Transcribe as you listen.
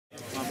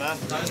man.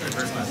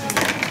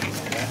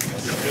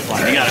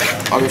 You got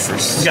it. I'll go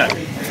first. You got it.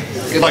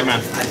 Good luck,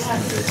 man.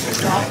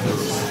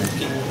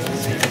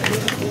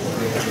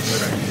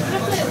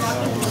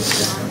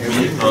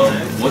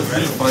 Once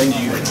we find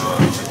you,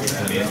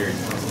 Commander.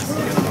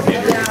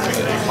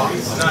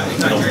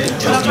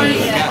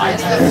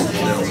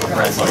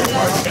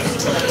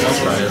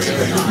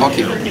 I'll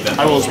keep it. I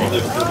will as well.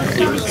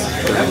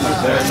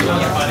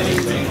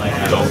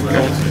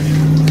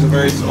 It's a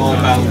very small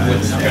battle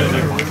with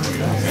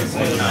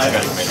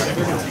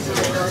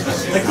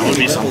That would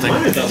be something.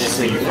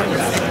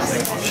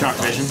 Shock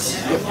visions.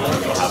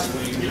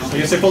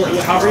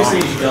 How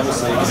recently did you double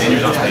sleep?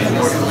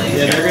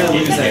 Yeah, they're going to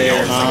lose that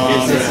air.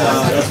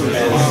 That's what it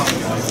is.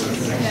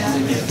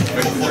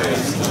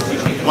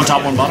 One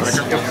top, one bottom.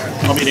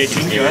 I'll be at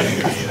 18. Go ahead.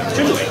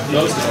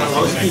 Most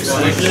keep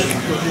sleeping.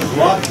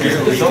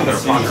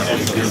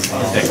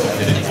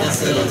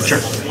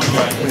 Sure.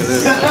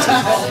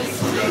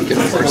 Get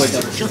it first.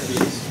 Sure.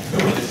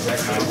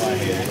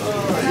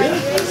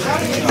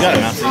 You got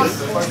it, man.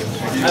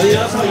 I mean,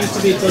 that's how it used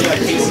to be until like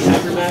Casey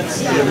Aftermaths,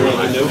 and they were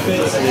like no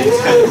fits, and they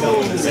just kind of felt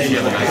the same.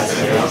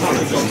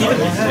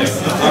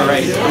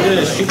 Alright, I'm going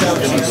to shoot out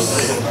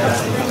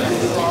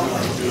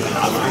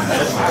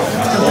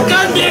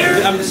God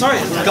damn! I'm sorry,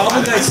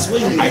 Goblin Guys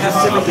swing, you have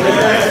to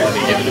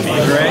give it to me,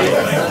 right?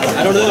 I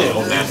don't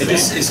know.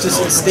 It's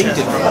just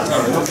instinctive.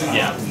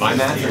 Yeah, my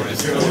math is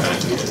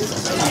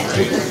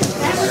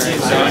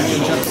So I'm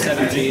going to jump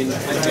 17.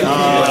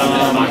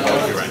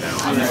 right now.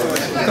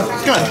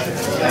 Good.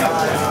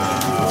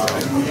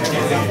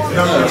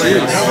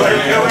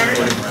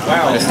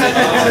 Wow.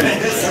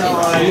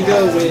 I'm going to go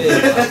with...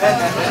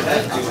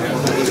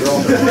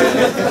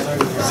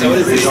 So what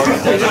is this? Sure.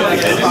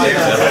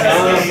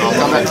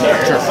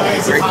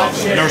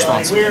 No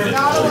response. Sure.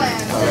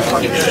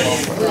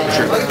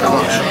 Come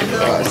on.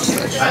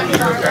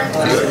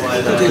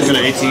 We'll go to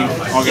 18.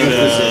 I'll go to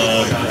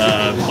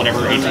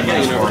whatever 18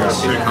 is for us.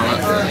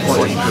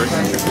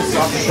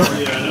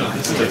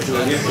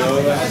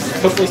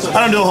 I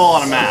don't do a whole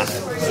lot of math.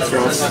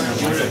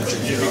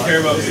 Care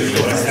about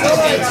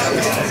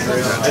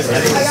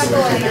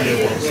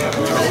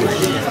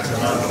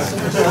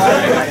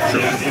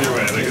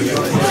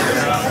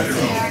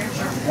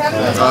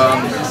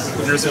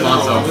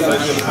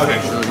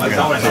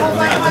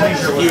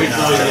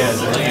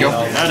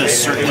That is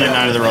certainly a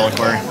Knight of the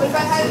Reliquary.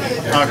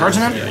 Cards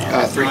in hand?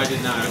 3.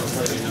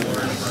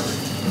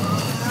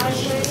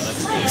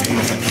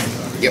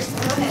 Yep.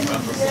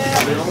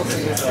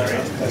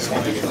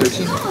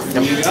 13.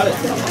 You got it.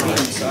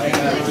 So I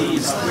have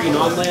these 3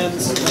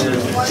 non-lands and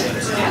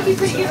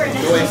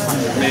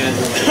man.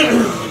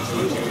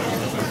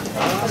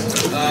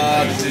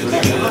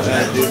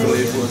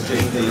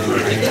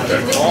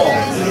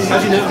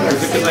 How'd you know?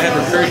 Because I had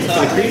recurred for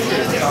the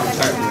creature.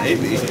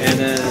 Maybe. And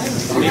then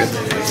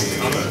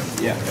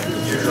yeah.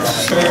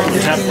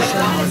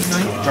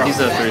 He's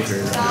a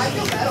 33.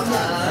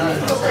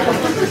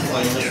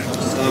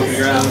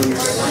 Ground.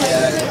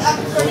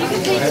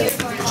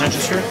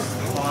 Pretentious here?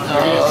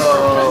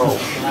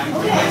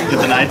 Get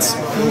the Knights.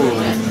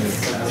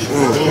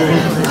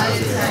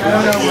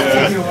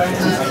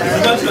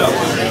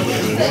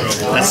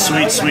 That's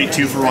sweet, sweet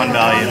 2-for-1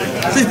 value.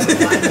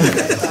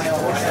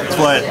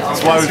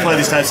 That's why we play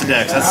these types of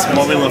decks. That's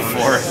what we live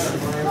for.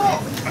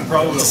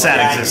 It's a sad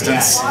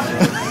existence.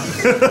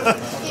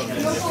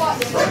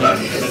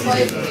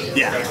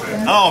 Yeah.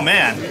 Oh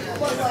man.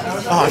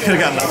 Oh, I could have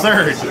gotten the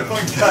 3rd.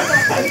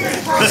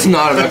 It's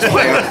not enough to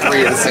play out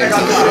 3 at the same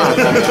time.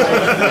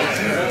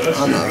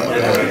 I'm not that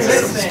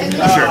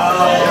bad. Sure.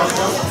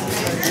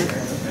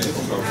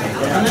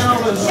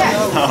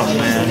 Oh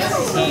man.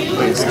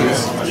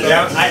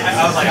 Yeah, I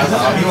was like, I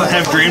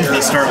have dreams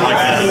that start like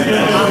that.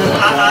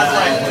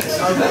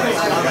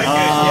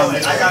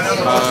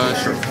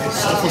 Sure.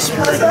 Selfless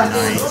Spirit and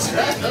Knight.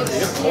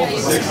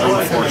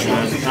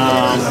 Unfortunate.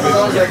 I'll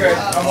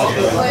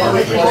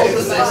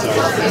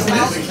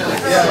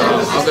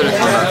go to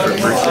combat for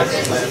first.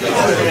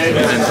 And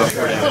then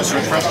before that.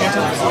 Search press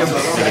cancel?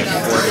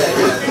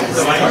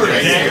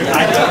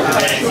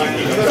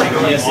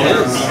 Yes, it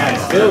is.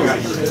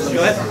 Go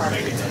ahead.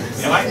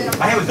 I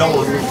have a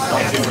double. Good.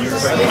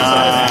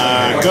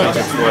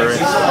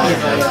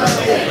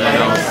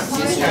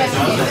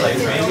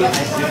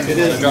 It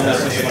is drum that.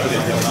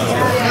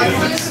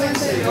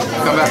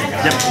 Come back.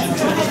 Yep.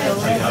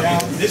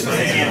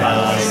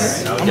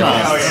 I'm gonna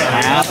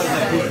half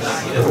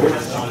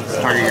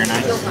target your 9.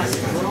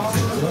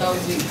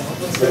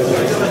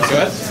 Go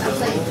ahead.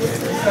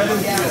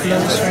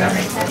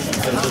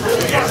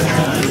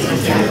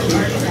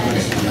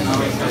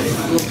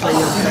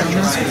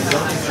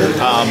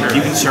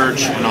 You can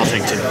search, and I'll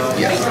take 2.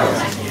 Yeah.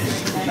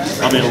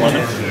 I'll be at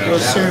 11.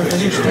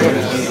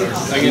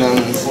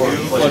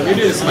 Look, we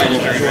do this by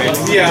turn, right?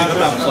 Yeah, I'm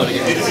not floating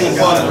it.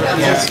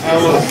 Yes, I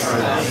was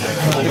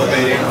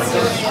debating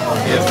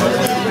if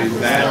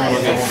that or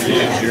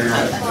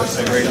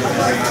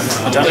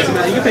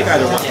You can pick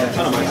either one. I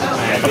don't mind.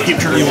 I'll keep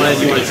turning. You want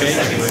to change?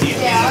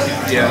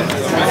 Yeah.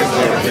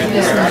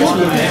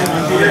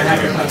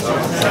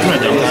 I'm gonna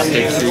dump that.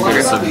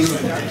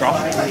 Draw.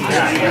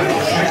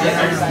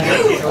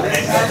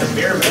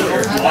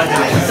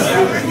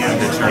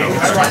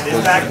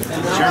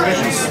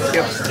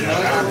 Yep.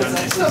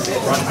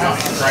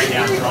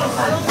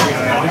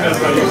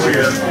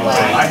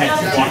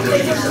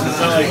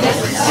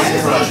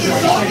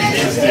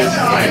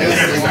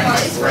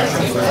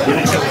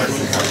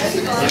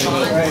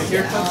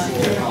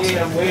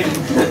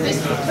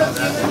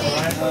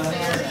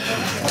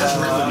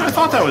 I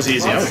thought that was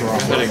easy. I was wrong.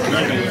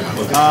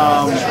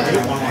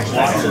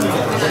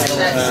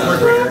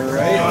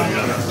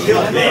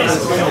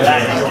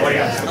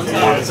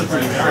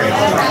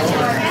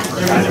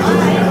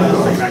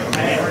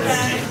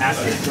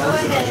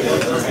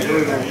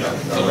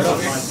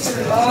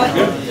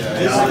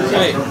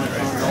 Hey,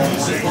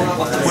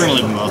 We're gonna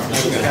leave them both.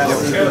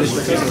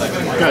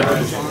 Good.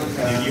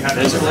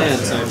 there's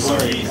plans. I'm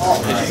sorry.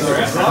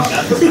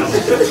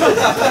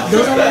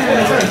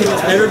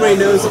 Everybody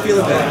knows the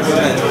feeling bad. Go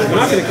ahead.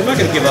 I'm not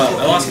gonna give up.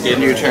 I lost a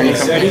game. Your turn. I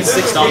need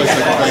 $6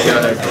 to play.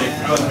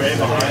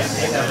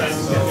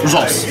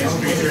 Results.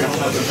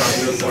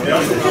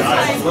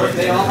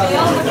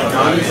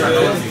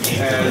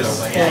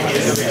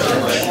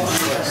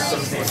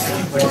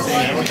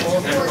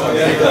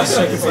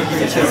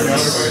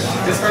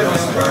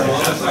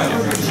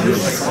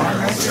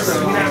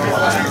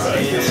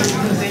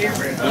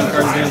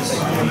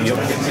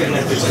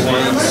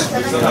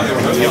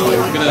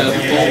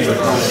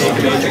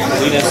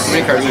 How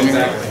many cards are in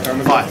here?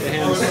 5.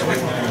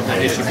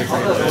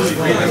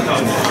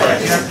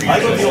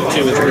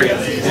 2 and 3.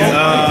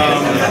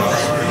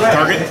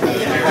 Target.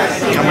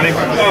 Company.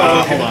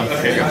 Hold on.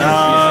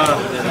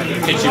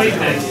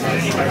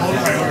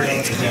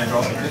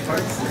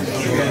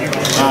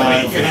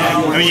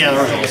 I mean, yeah, the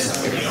results.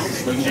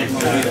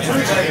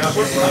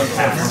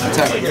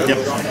 Attack. Yep.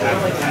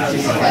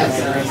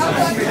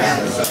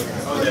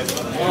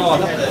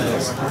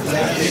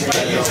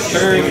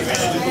 Turn.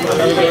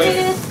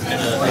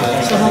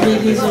 So how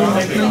big is your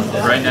plane?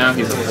 Right now,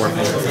 he's a 4-4.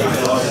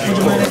 Would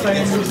you mind if I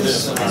remove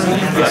this? So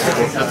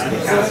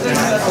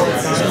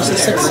it's a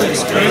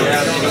 6/6, right?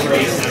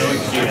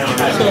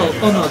 So,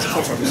 oh no, it's a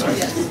 4/4, sorry.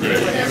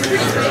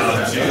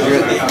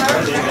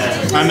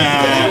 I'm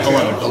at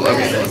 11.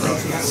 11.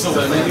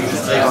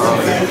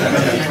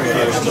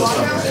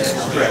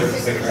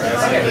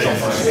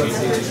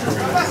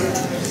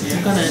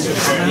 I'm gonna end it.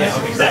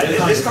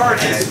 This card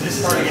gets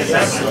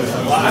that.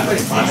 Well, I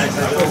play my next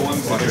time.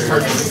 This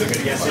card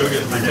gets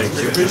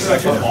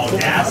all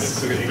gas.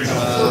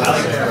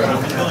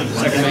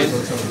 Second main.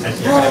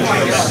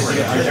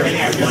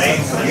 Everything I play,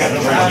 you got the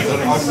right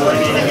to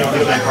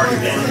do that card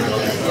again.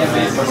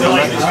 So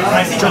like, when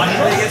I see Johnny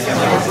play against him,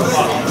 I'm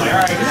like,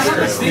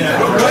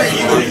 alright,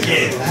 you were a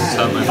kid.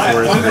 Summon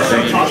 4 is in the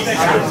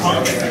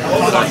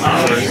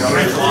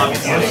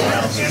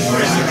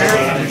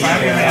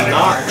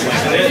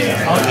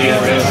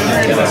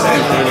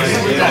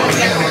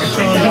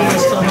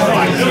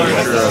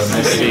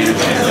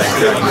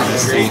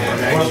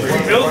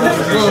Well,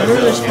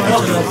 we're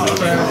responsible for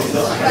craft.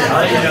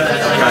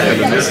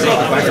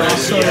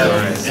 So,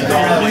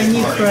 when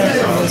you craft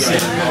this,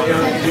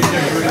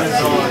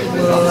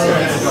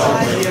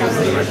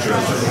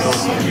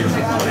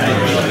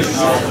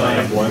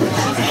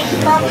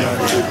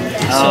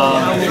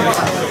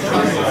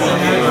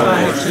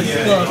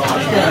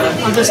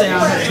 I'm just saying I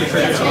have 2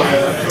 crafts.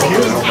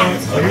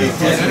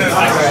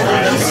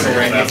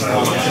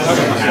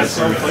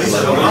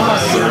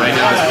 Right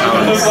now,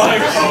 it's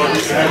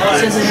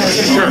Since it has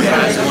 2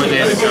 crafts.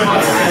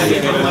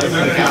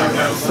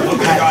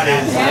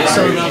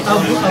 So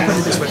I'll put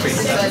it this way for you.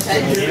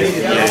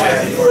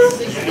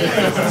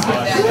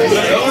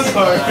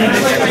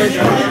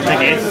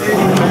 Take 8.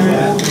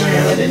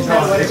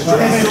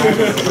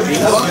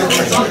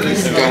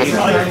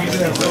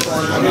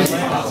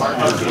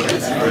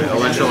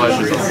 eventualize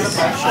results.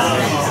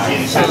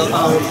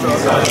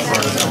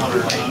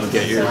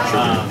 Get your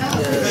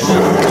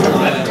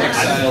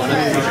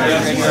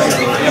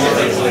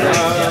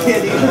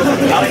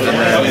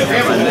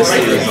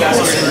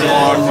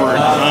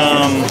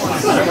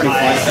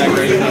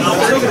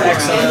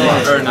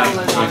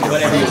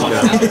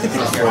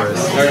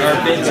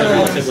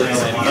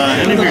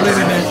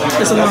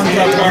It's a long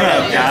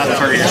drop. Yeah,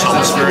 target your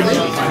Selfless Spirit. I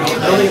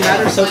don't think it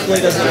matters.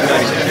 Self-play doesn't matter.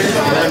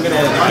 I'm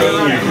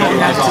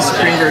gonna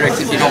Screen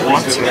verdict if you don't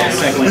want to.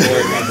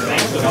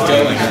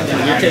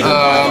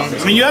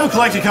 I mean, you have a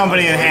collected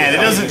company in hand. It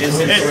doesn't.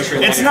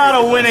 It's not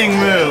a winning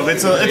move.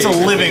 It's a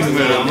living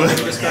move.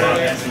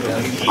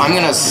 I'm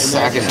gonna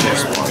sack it in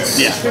response.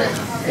 Yeah.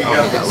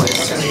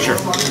 Sure.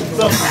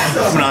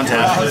 I'm gonna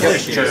untap. Yep.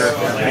 Trigger.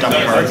 Dump a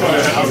card. I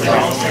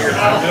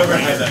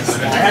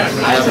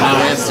have no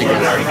instinct.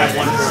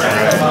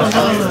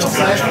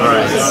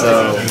 Alright,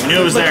 so I knew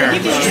it was there.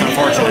 It's just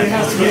unfortunate.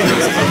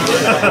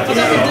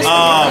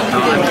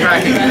 I'm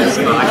tracking this,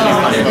 but I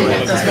can't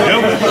manipulate it.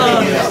 Nope.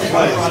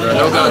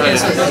 No go ahead.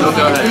 No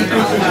go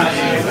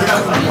ahead.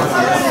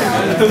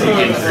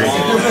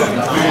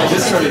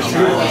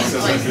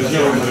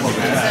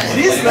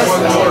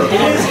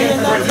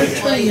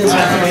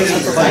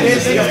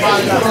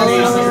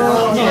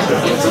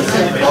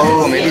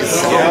 Oh, maybe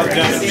it's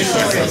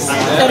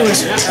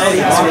Anyways,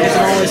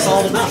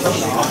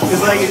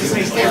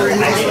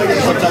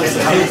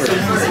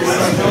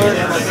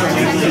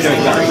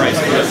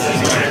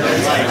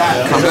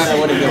 come back.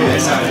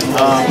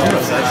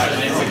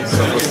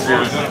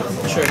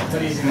 sure.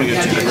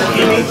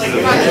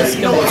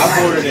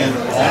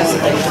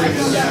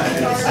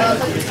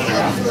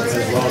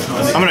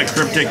 I'm gonna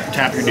cryptic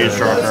tap your dude's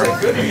draw card.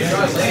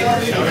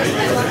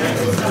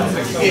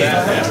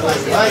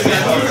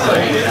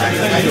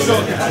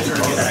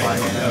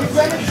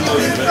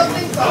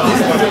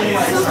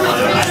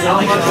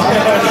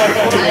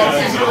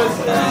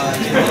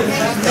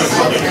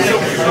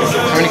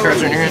 How many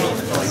cards are in your hand?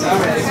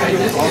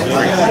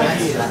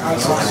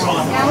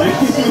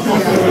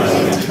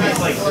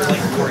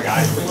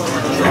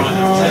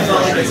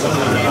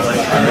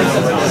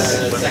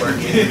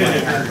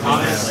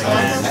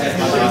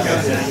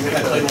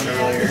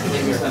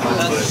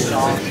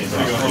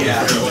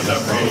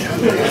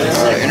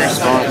 In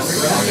response,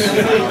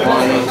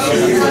 1,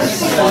 2,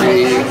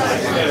 3,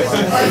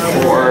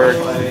 4,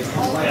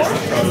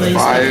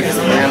 5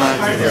 mana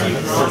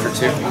for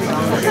 2.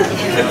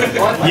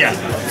 Yeah.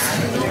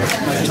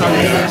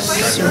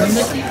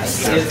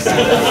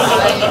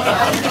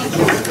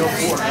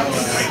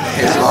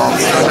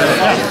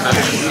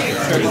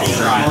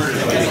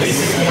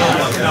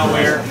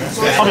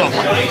 I'll go.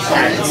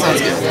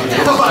 Sounds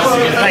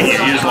good. Thank you,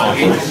 you as well.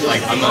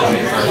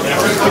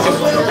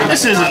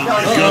 This isn't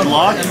good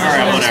luck.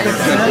 Alright, whatever.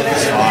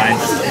 It's fine.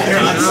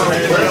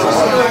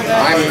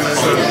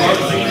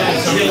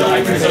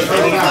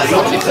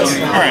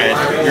 Alright,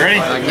 you ready?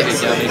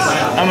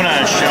 I'm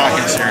gonna shock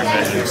and serum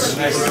vengeance.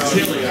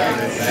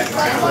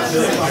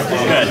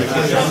 Good.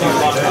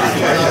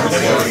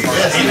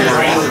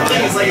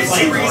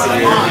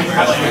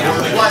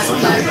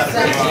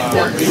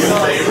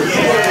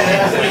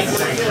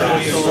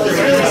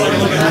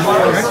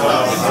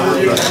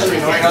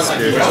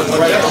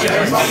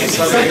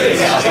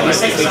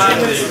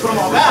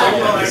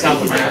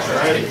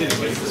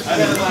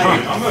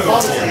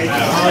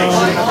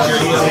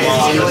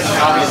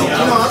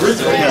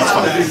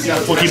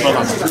 We'll keep both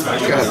on.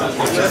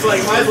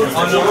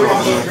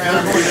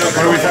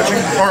 What are we fetching?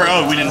 Or,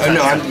 oh, we didn't fetch.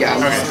 No, Okay,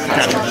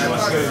 gotcha.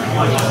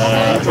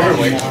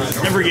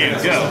 Never game,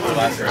 go.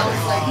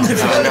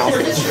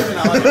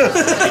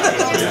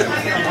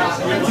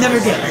 Never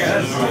get.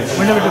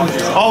 We're never doing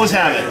this. Always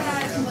have it.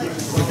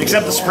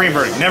 Except the Supreme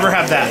Verdict. Never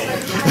have that.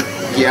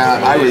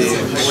 Yeah, I was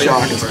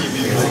shocked.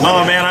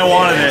 Oh man, I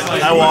wanted it.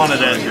 I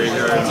wanted it.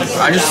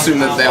 I just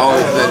assumed that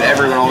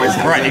everyone always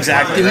has Right,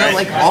 exactly. You know, Right?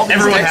 like all these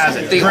Everyone decks, has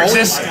it. they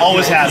Grixis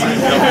always has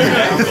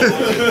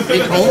it.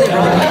 They only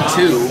run like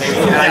 2,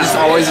 and I just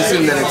always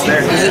assume that it's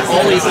there. Because it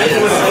always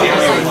is.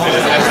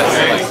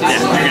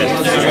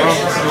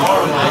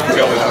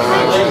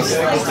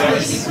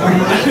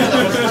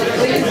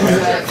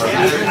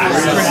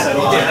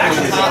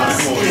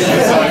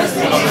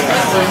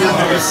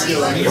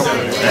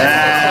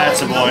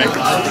 That's a boy. I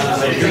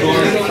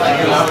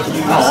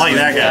don't like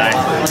that guy.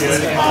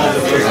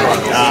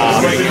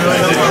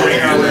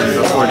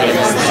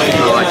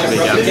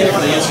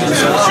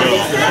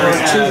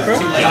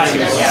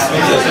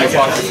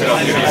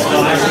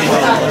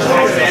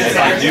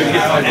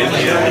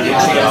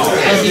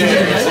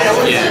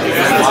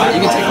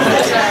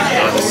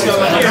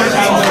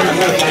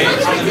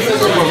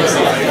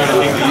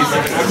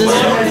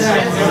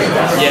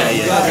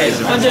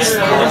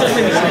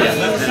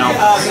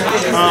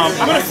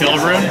 I'm gonna field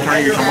rune,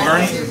 turn your Tumble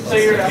Garden. Does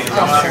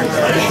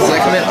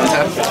that come in on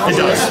tap? It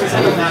does.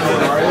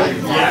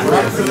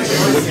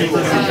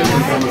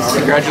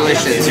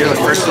 Congratulations, you're the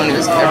first one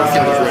who's ever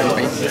fielded ruined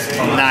me.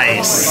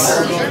 Nice.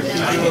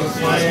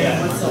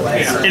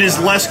 It is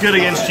less good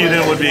against you than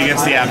it would be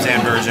against the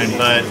Abzan version,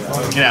 but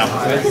you know,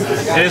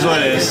 it is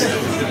what it is.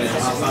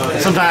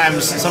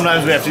 Sometimes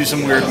we have to do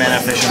some weird mana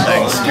efficient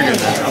things. You're good.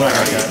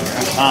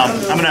 I'm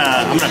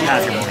gonna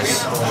path your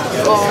voice.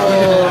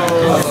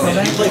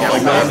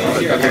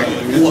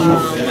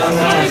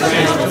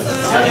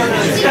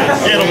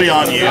 It'll be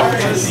on you.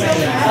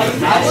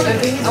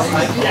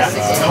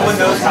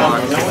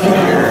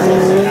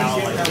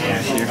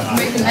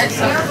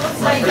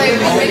 Are you being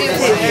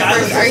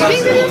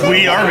videotaped?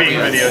 We are being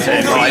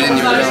videotaped. Oh, I didn't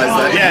even realize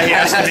that. Yeah, he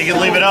asked if he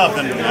could leave it up,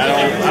 and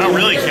I don't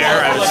really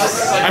care.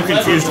 I'm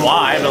confused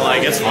why, but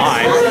like it's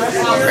fine.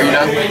 Are you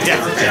done? Yeah.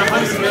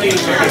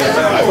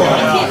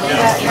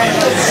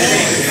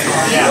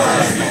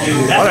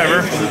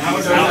 Whatever.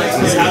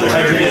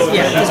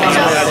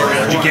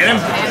 Did you get him?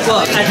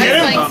 Well, I Get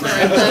him?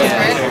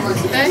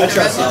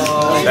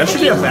 That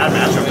should be a bad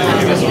matchup.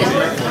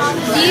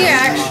 He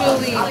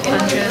actually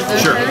injured the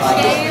Sure. first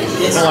game.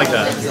 I don't like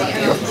that.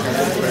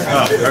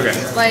 Oh, okay.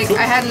 Like,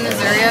 I had an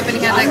Azuria up and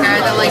he had that guy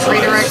that, like,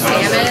 redirects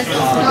damage.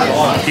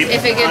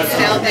 If it gets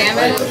stale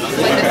damage,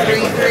 like the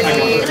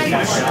 3/3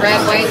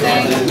 red-white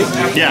thing.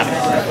 Yeah.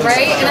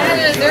 Right? And I had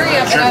an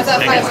Azuria up and I was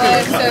at 5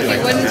 bucks, so if he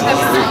wouldn't have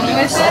swung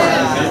with it,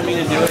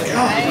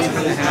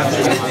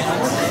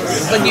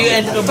 but you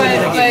ended up but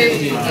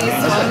he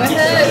swung with it.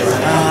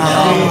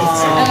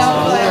 And I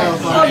was like,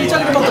 Oh, you're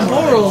talking about the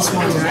Boros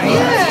one, right?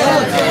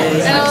 yeah.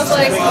 And I was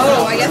like,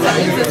 oh, I guess I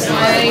lose this one.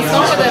 And he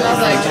swung with it and I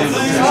was like,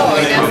 oh,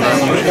 I guess I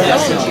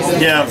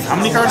don't. Yeah. How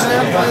many cards do they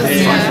have?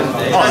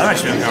 Yeah. Oh, that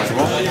makes me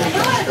uncomfortable.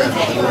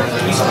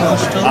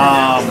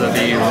 That'd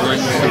be 1,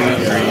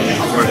 2, 3,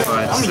 4,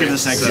 5, I'm gonna give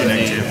this next to you, 7,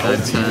 8,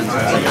 9, 10.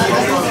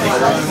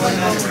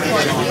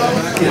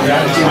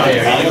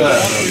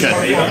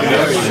 Good.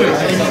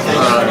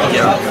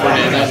 Yeah, 4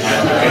 damage.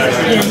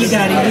 Yeah, you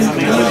got it.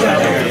 You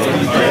got it.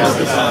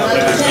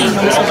 Dang,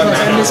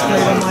 I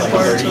misplayed on my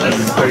part too.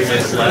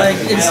 Like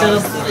instead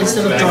of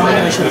drawing,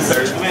 I should have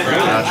searched.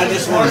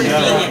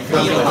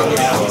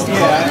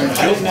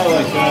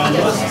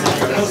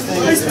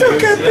 I still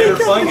can't think of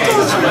it.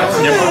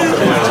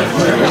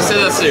 You said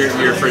that's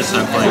your first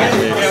time playing it.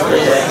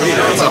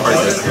 It's a hard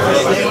thing.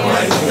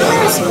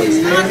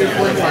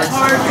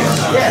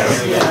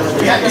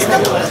 It's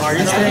not the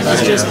hardest thing.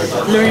 It's just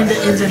learning the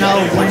ins and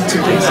outs of when to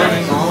do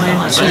something, when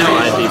I know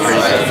I'd be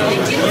pretty good.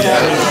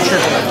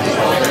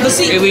 But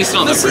see, At least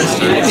on the first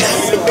time.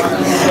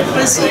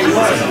 but see, you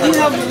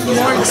have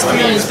more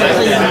experience by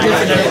playing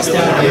different decks than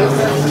I do.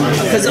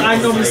 Because I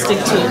normally stick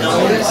to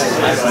elves,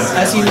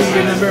 as you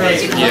remember.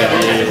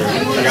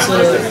 So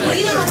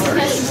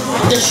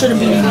there shouldn't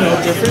be no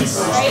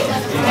difference.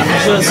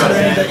 Just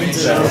learning the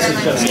ins and outs of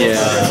the deck.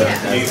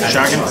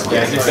 Shocking.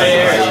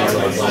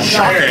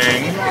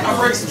 Shocking.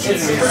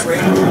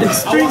 Extremely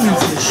shocking.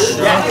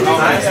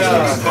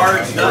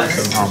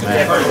 Oh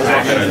man.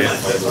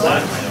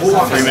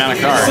 3 mana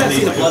card.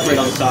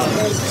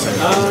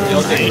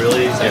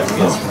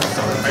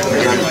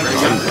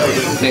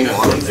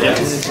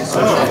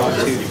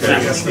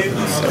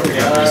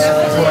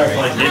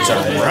 It's a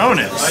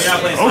bonus.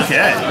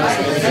 Okay.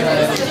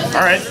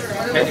 All right.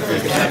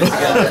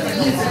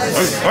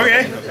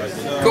 Okay.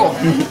 Cool.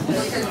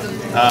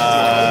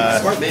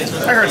 That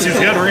card seems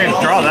good. We're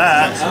gonna draw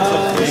that.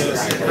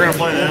 We're gonna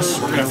play this.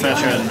 We're gonna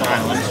fetch an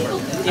island.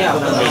 Yeah.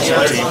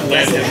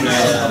 Team.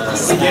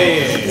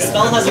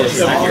 Spell has a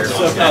here.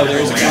 Oh,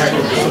 there's a card.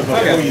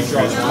 Okay.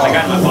 I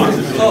got my box.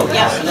 Oh,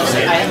 yeah. No, I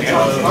haven't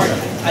drawn a card.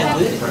 I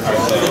looted for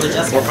the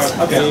Justice.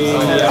 Okay.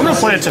 I'm gonna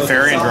play a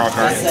Teferi and draw a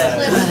card.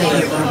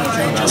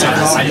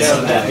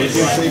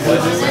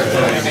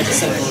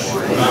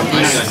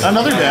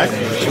 Another deck. I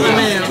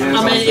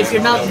mean, if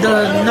you're not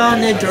the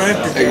non-net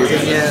director,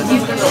 yeah.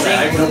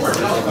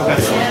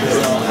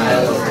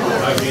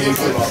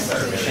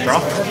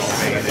 Draw.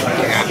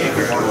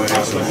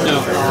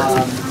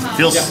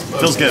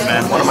 Feels good,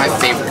 man. One of my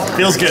favorite.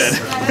 Feels good.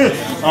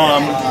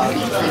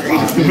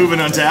 Moving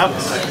on tap.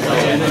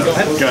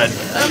 Good.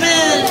 I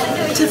mean,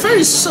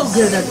 Teferi's so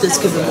good at this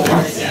given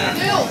moment.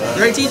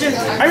 Right, TJ?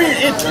 I mean,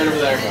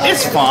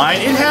 it's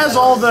fine. It has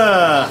all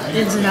the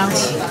Ins and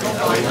outs.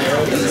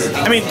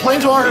 I mean,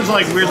 Planeswalkers are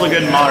like weirdly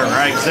good in Modern,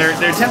 right? Because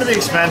they tend to be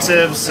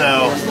expensive,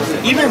 so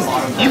even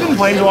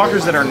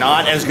Planeswalkers that are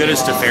not as good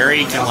as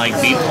Teferi can like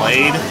be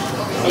played.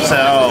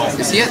 So.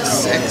 Is he at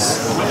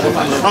 6?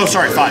 Oh,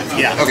 sorry, 5.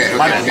 Yeah. Okay.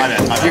 My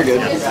bad. You're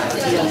good.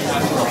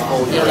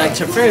 Yeah, like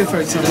Teferi, for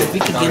example, we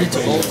could get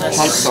into old that's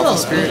so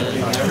Spirit.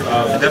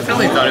 I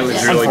definitely thought it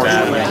was really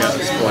bad when it got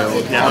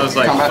spoiled. Yeah, I was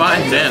like, 5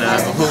 mana?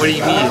 What do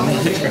you mean?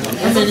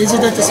 I mean,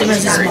 isn't that the same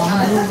as this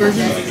mono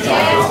version?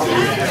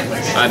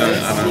 I don't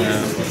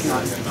know.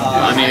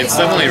 I mean, it's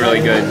definitely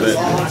really good, but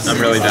I'm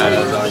really bad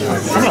at it.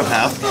 I'm gonna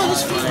path.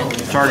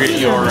 Target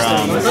your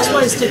That's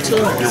why I stick to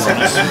it.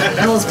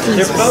 I was pleased.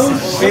 They're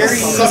both very.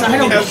 Because I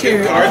don't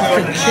care. I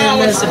could care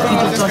less if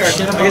people talk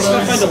shit about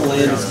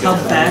us, how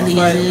badly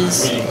it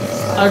is.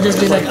 I'll just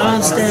be like,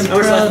 I'm stand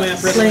proud,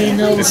 playing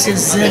no since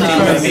Zen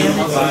card.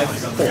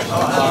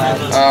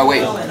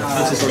 Wait.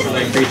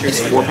 It's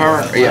 4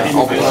 power? Oh, yeah,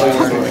 all 4.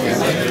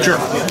 Sure.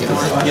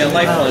 Yeah,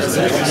 life was.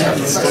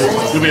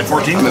 You'll be at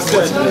 14? I'm at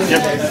 14.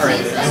 Yep.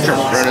 Sure.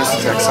 Resurgence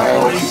is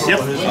exiled. Yep.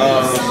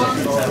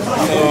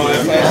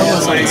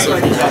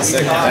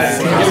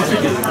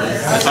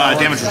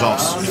 Damage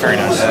results. Very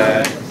nice.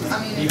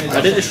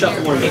 I did the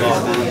shuffle more than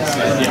all.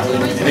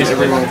 Makes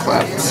everyone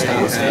claps.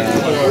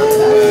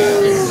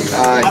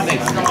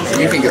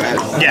 You can go ahead.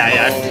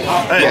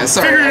 Yeah.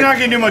 Sorry. Figured you're not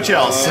gonna do much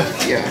else.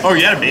 Yeah. Oh,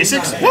 you had a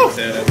basics? Woo! Woo!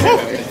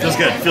 Feels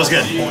good. Feels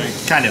good.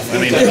 Kind of. I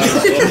mean.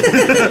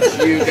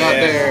 You got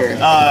there.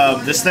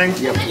 This thing.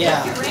 Yep.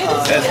 Yeah.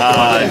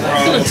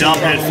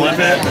 Dump it, flip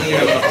it.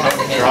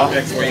 Draw.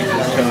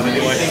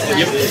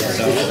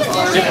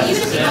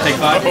 Take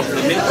 5.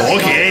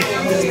 Okay.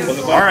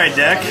 All right,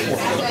 deck.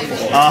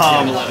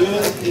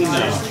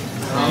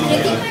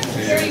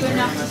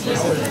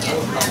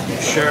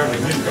 Sure.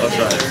 I'll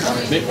try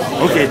it.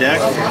 Okay, deck.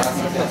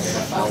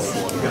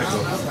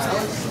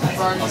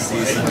 I'll see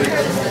you soon.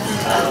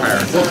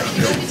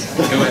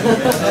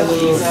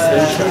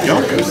 Go.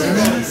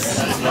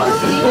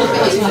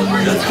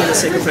 Gonna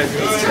say good friend.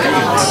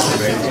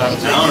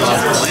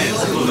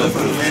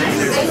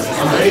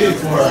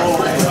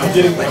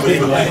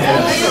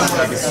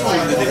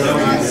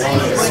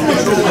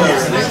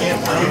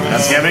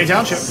 That's Gavin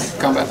Township.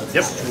 Combat.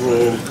 Yep.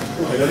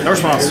 No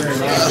response.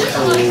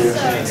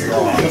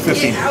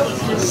 15.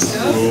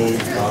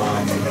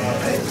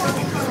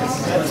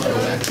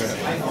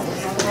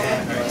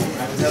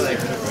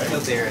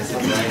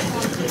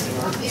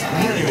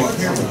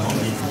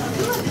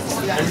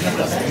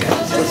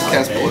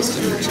 Cast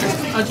ballistic.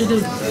 How'd you do?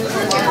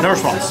 No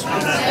response.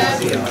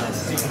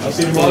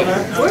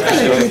 We're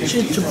gonna get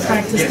you to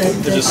practice that.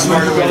 Just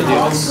smarter way to do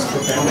this.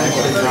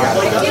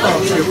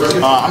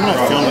 I'm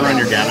gonna film run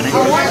your Gavining.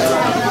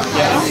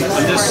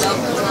 I'm just.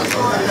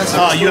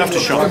 You have to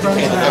show it.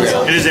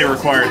 It is a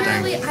required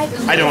thing.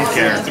 I don't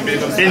care.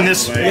 In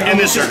this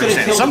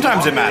circumstance,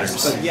 sometimes it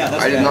matters.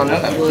 I did not know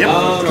that.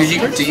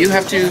 Yep. Do you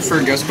have to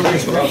for Ghost Quarter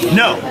as well?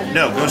 No,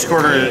 Ghost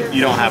Quarter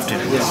you don't have to,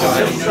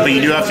 but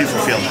you do have to for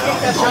field.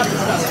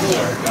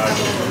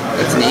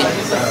 That's neat.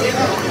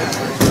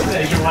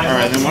 All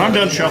right, then when I'm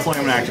done shuffling,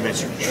 I'm gonna activate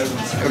Search.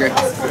 Okay.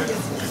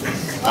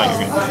 Oh, you're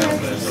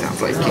good.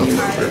 Sounds like game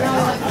over.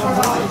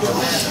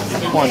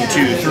 1,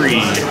 2,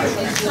 3, 4.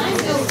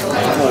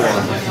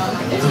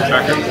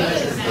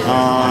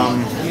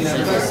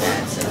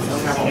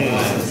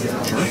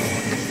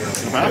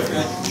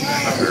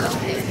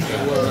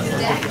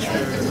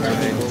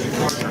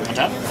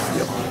 Tap.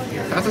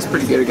 Path is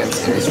pretty good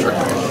against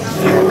indestructible.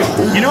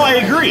 You know, I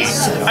agree.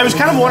 I was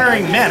kind of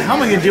wondering, man, how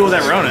am I going to deal with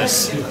that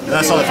Ronus? And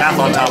I saw the path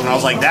on top, and I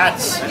was like,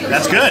 that's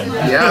good.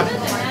 Yeah.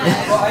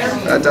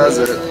 That does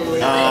it.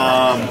 I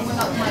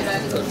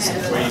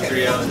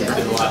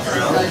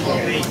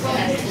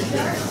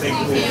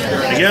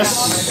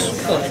guess.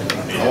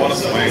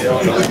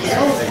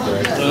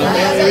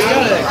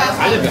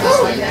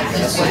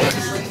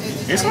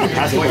 I guess I'm going to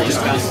pass away just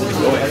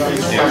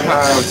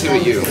To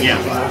you. Yeah.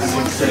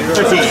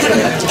 13.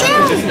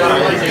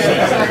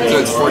 So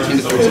it's 14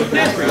 to 13.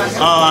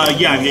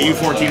 Yeah, I get you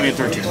 14, made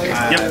 13.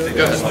 Yep.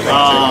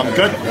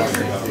 Good.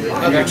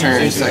 Your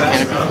turn, so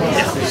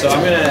canopy. So I'm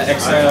going to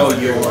exile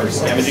your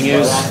Scavenging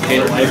Ooze,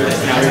 Hail Hyper,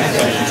 counter,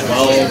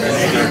 12,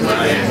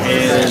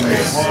 and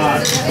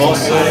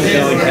also I'm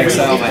going to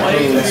exile my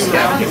Ooze.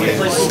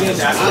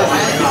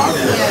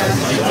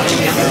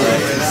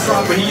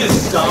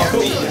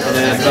 And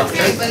then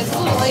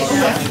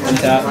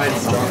untap,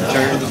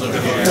 turn.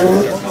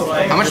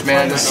 How much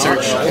mana does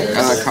Search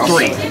cost?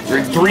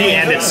 3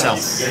 and itself.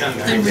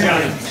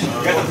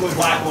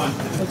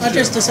 I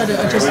just decided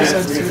to.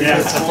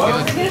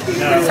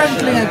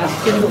 Frankly, I'm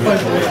getting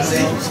quite bored.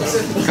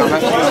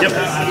 Combat? Yep.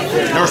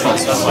 No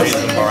response.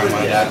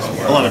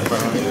 11.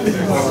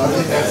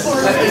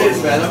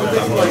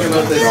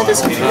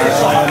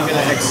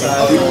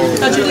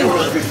 How'd you do?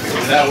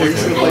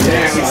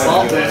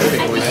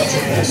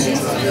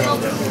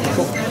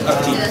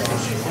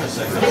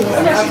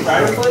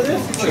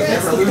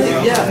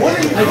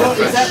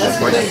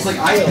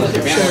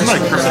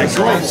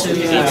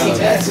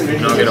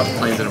 No, get off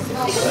planes in them.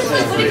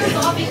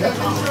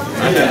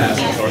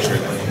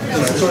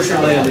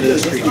 Sorcerer land into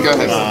this creature. Go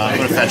ahead. I'm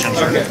going to fetch him.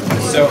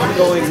 So I'm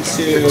going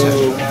to.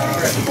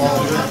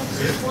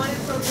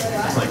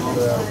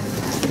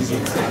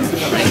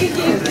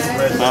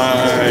 I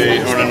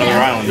own another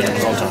island in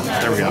Result.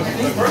 There we go.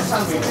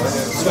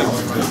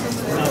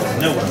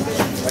 No.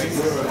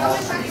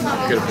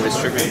 Get a voice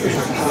trick.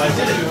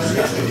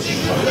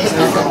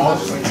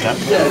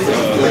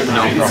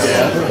 No.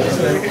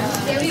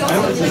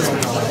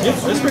 Yep,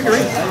 that's pretty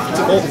great. It's a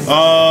bolt.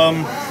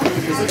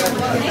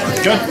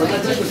 Good.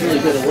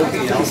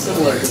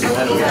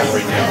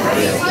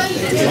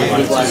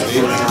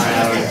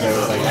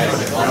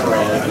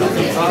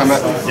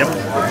 Combat? Yep.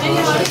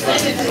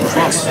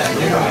 Response.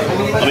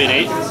 I'll be an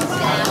 8.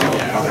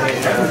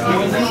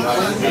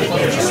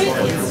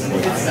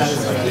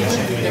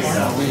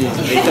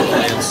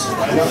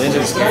 Lands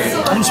are scary.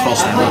 I'm spell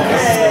slam.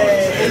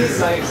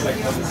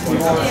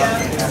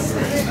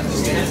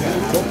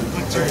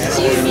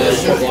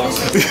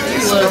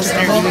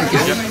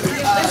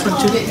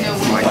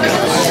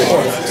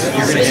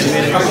 You're going to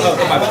animate it. Oh,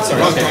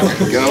 sorry. Okay.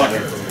 Go.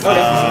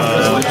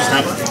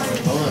 Snap.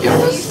 Yep.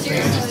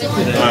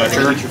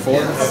 Trigger.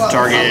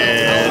 Target.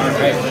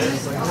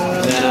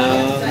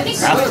 Then,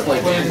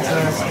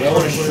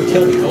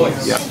 Kill me,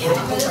 boys. Yeah.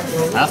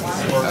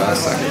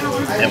 Second.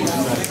 Yep.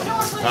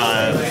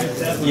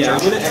 Yeah, I'm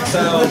gonna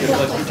exile like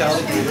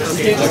brutality.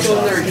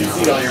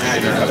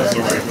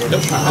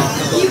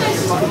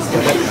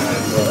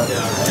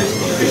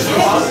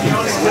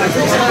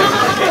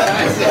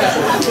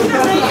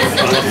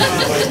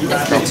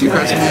 Draw 2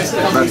 cards.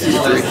 About 2 to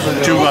 3.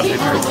 2 left.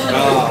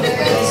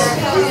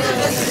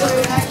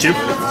 2.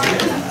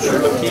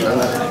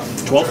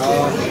 12.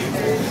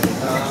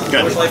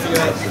 Good.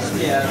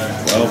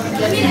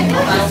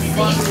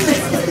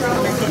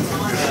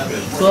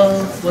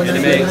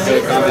 Anime, so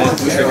combat,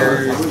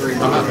 trigger.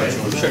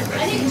 Sure.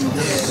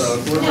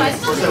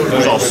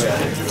 Results.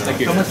 Thank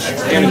you.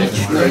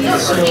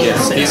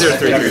 These are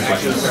 3/3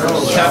 questions.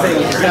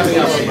 Tapping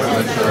up.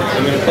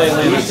 I'm gonna play a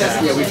land.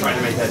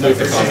 Move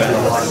to combat.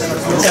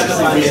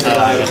 Definitely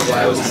I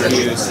was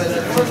confused.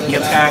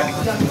 Attack,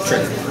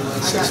 trigger.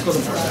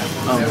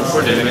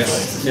 Or did it?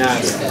 Nah,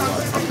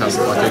 I'll pass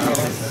the lucky.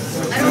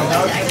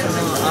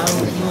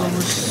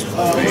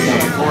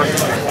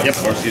 Yep.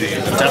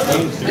 Tap.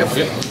 Yep.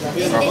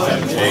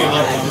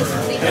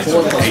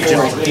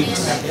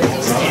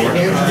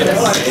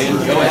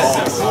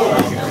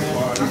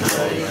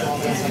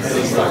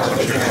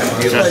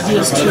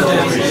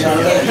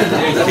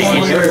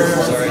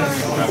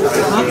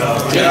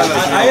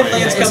 I had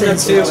lands coming up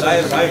too, but I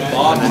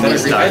bought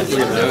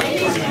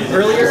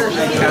earlier.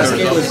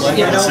 Cascade was one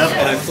and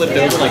I flipped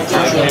over like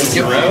 5 lands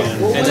in a row,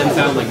 and then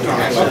found like but I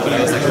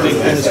was like,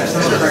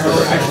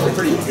 actually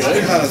pretty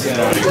good.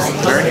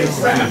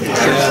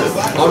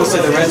 Honestly,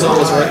 the red zone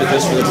was worth it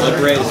just for the blood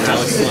braid, and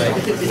now it's like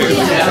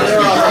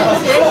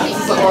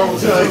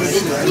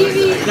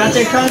Got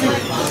their copy?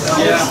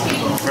 yeah.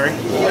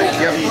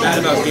 Mad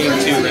about game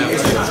 2 round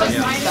 2.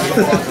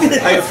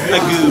 Yeah. I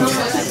goofed.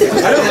 I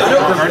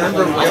don't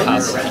remember what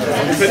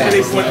At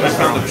any point I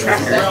found the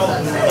tracker.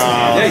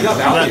 yeah, you got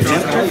Valkyrie.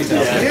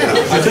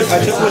 I took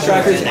the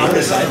trackers on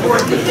the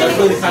sideboard, but that's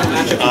really the kind of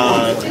matchup.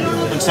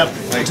 Tap.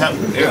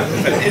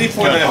 At any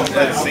point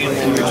I've seen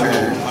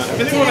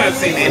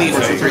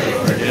anything.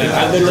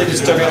 I literally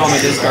just took out all my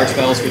discard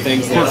spells for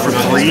things that For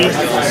free?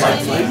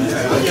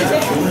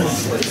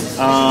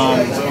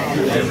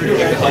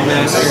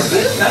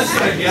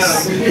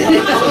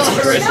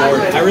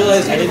 I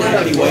realized I didn't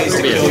have any ways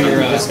to kill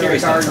your scary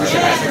stuff.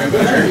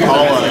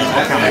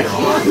 I'll count it.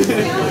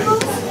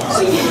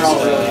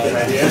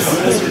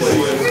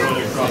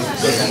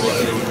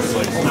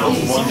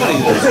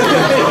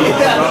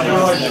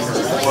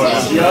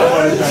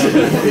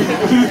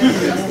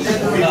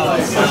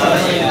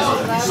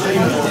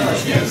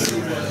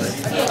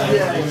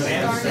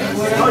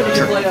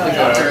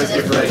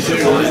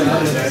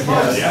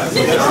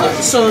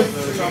 So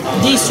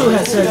these two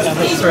have said that,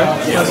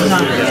 correct? Was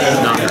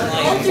not.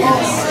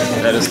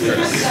 That is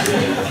correct.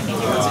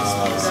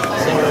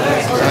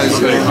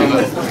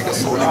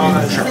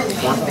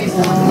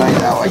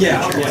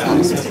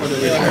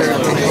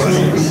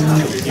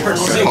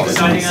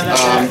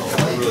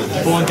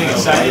 One thing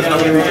excited.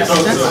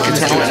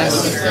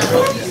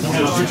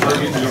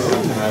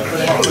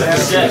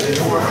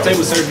 Same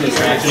with Resurgence,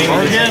 right?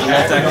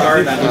 Left that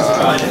card, I was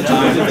fine in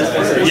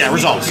time. Yeah,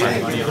 results. Sorry.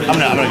 I'm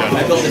gonna go.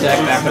 I built the deck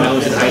back when I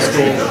was in high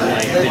school.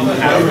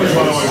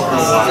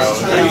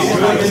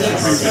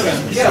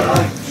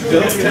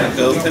 Didn't have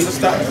Those tend to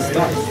stop.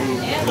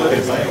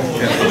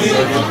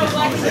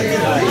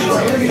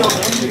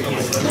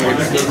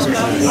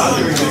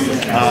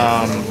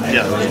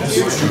 Yeah.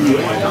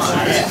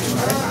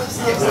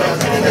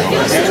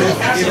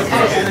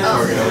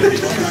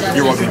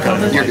 You're welcome to come.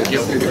 You're good.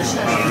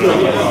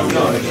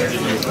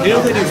 You know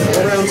they do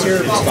 4 rounds here?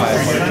 It's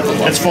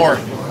 5. It's 4.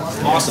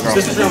 Awesome. So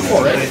this is round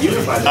 4, right?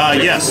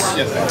 Yes.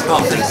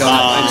 Oh, thank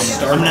God.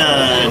 I'm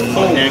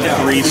gonna neg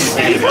 3 for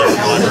game. I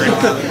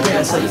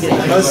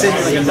was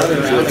thinking like another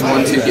round.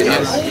 1-2 get in.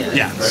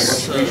 Yeah.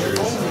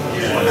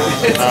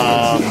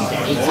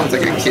 Sounds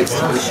like a kid's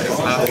toy show.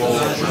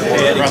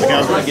 Hey,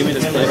 Eddie, give me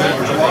this playback.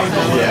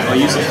 Yeah. I'll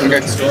use it for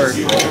the store. I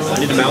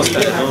need a mouse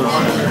pad at home.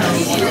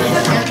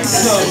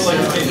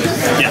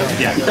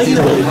 Yeah.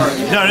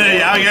 No,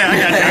 yeah,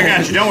 I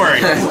got you. Don't worry.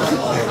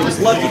 It was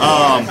lucky. I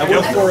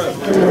went 4-0.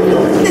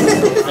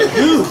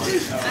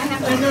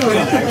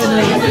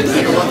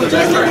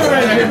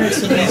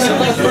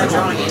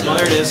 Well,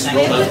 there it is.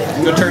 Rolled up.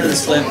 Go turn to the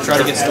slip. Try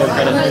to get store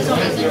credit.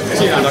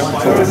 See you, Doc.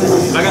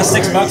 I got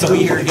 $6. I'll be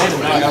here again.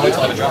 And now I gotta wait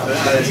till I have a drop.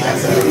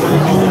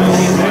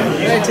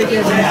 Take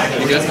care of that.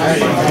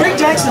 Bring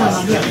Jackson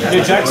on.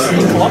 Dude, Jackson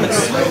in Columbus.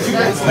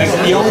 Like,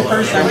 the only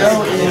person I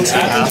know in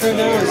Athens right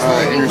now is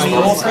my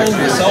girlfriend,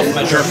 myself, and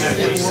my German.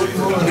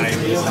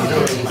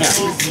 Yeah.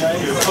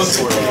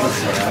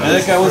 And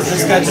this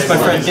guy's just my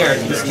friend Derek.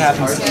 He just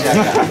happens to be that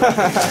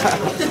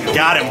guy.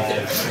 Got him.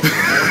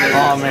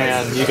 Oh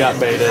man, you got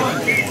baited.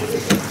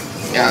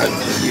 Yeah.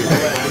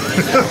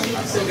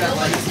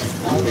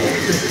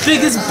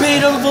 Biggest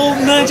bait of all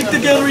Magic the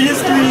Gathering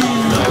history.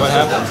 What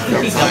happened?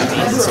 Do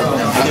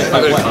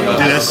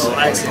this.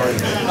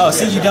 Oh,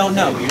 see, you don't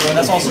know.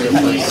 That's also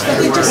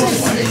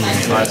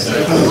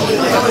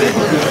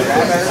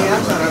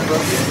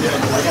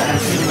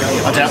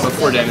Untap. For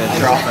 4 damage.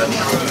 Drop it.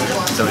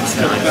 So it's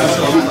 9.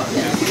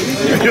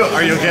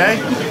 Are you okay?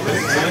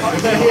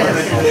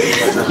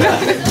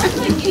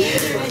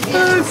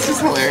 It's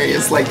just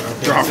hilarious. Like,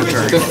 Draw for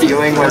turn. the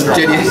feeling when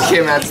Gideon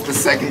came out to the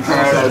second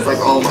card, I was like,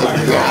 oh my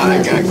god,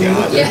 I got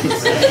God.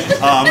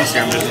 I'm a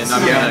scare business.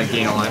 I'm gonna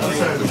gain a line of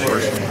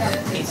proportion.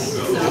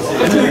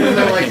 You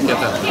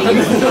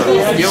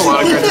have a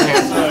lot of cards in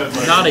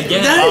hand. Not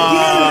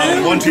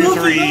again. 1, 2,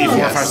 3,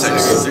 4, 5,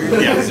 6.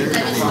 Yeah.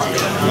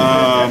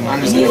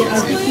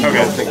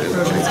 Okay.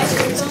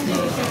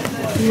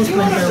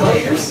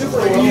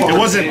 It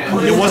wasn't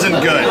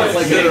good.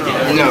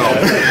 No. I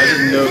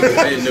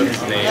didn't know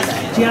his name.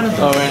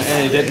 Oh,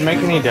 and it didn't make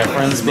any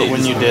difference, but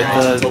when you did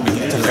the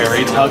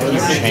Teferi tuck, you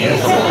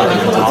changed the line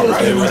at the top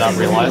too without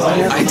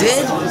realizing it. I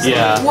did?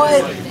 Yeah.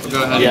 What?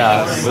 Go ahead.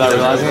 Yeah, without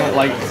realizing it.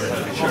 Like,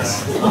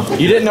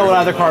 you didn't know what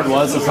either card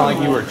was, so it's not like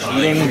you were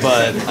cheating,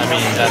 but I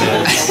mean, that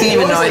I is. didn't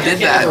even know I did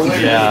that.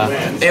 Yeah.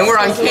 And we're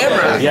on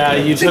camera. Yeah,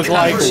 you took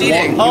like.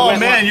 cheating. Oh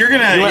man, you're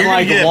gonna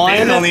like get one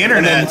banned on the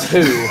internet.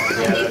 and then 2.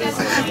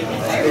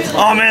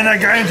 Oh man,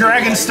 that guy in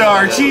Dragon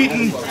Star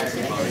cheating.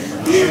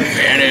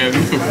 Ban him.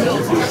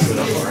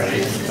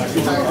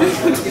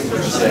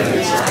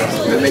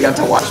 Then they got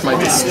to watch my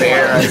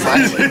despair. I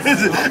was like,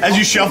 As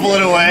you shuffle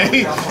it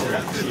away.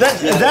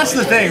 That's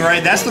the thing,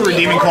 right? That's the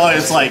redeeming quality.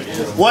 It's like,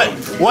 what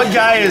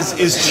guy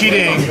is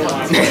cheating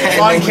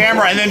on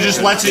camera and then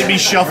just lets it be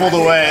shuffled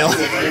away?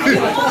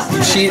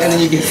 you cheat and then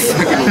you get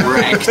fucking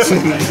wrecked.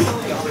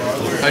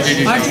 How'd you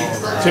do?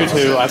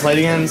 2-2. I played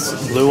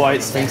against Blue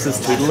White Sphinx's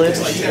tutelage.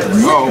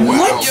 Oh,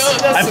 wow.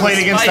 I played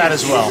against that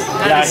as well.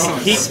 Yeah,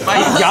 he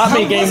got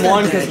me game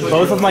 1 because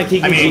both of my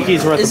Kiki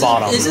Jikis were at the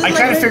bottom. I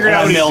kind of figured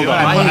out what he was doing.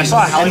 I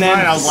saw a Howling And then line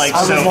and I was like, I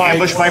was so like-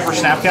 ambush Viper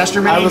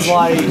Snapcaster mage? I was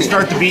like-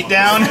 Start the beat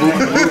down?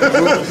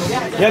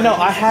 Yeah, no,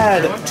 I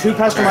had 2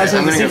 customizers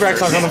in the Secret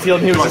Exarch on the field,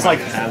 and he was just like,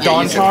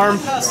 Dawn Charm,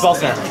 Spell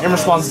Snare. In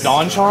response,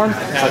 Dawn Charm.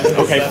 Like,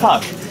 okay,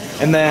 fuck.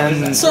 And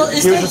then So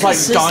is he was that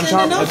just like, Dawn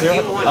Charm.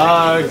 consistent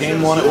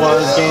Game 1 it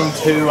was. Game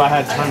 2, I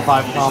had turn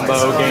 5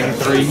 combo. Game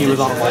 3, he was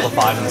on a roll of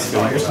 5 in the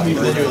school. When he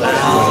was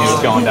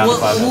going down to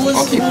 5. Who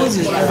was it?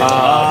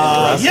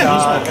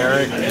 Prescott,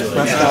 Eric,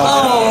 Prescott.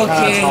 Oh,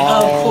 okay,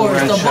 of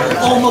course. The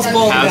almost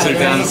bald How's it guy,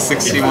 down right?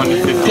 61 to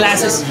 50?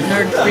 Glasses,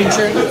 nerd, green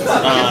shirt.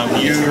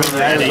 You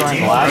had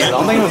 18. I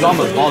don't think it was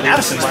almost bald.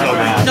 Addison's still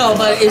mad. No,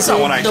 but it's Not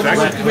what I the one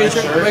with expected. green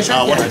shirt. Red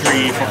shirt? 1, Yeah. 2,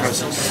 3, 4, 5,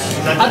 6.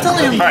 I'm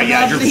telling him, Alright,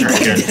 yeah, you're he very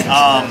did good.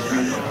 that.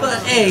 But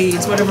hey,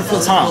 it's whatever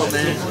floats your boat,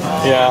 man.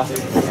 Yeah,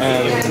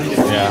 and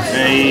yeah.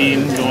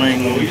 I'm doing.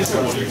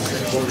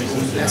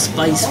 That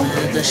spice,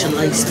 man. That shit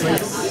like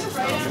spice.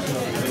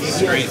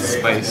 Straight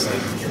spice.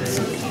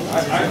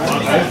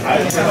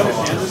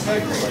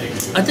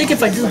 I think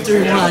if I do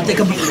 3-1, I think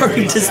I'm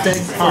borrowing this deck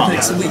for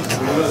next week.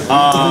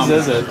 Whose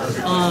is it?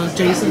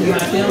 Jason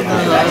Raphael, the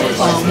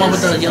one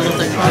with the yellow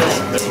thing.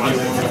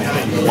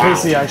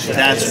 Casey, actually.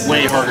 That's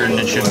way harder than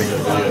it should be.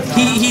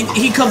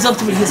 He comes up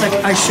to me, he's like,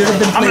 I should have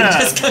been I'm playing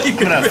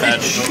gonna this guy.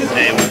 fetch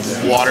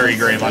a watery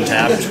grave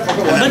untapped.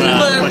 And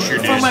then push your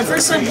But dudes. for my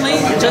first time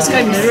playing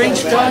Jeskai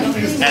mid-range done, And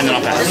then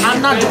I'll pass.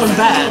 I'm not doing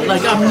bad.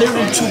 Like, I'm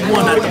literally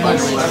 2-1 at the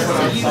moment.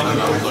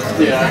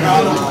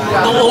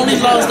 The only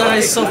loss that I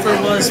suffered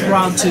was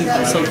round 2.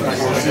 So.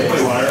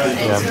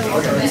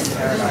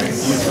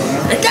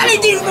 And God, I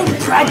didn't even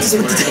practice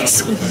with the deck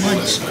so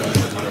much.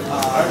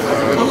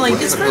 I'm like,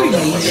 it's very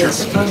easy. I'm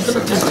gonna do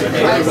it.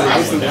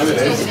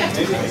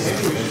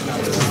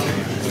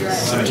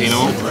 17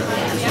 all.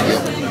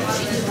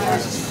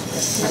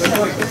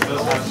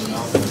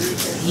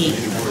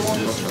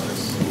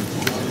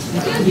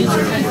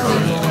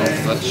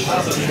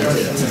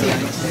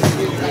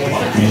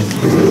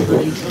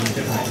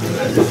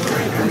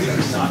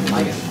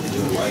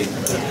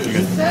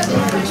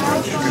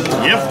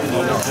 Yep.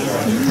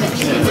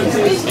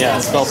 Yeah,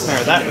 Spell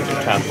Snare, that was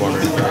your tap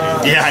order.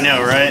 Yeah, I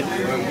know, right?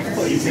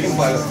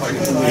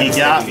 He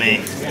got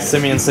me.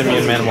 Simeon,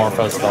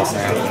 Manamorpho, Spell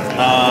Snare.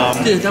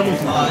 Dude, that was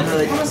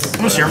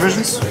How much your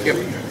visions? Yep.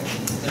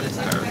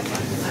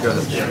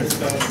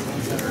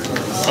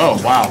 Oh,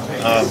 wow.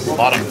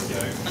 Bottom.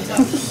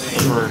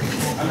 For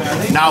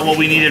not what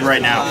we needed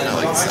right now. I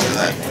like some of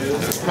that.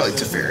 It's probably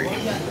Teferi.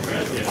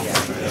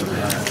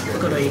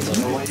 2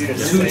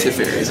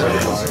 Teferis. I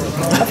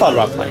thought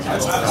about playing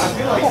that.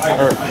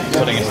 Or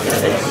putting it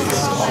together.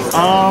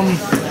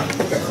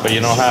 But you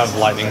don't have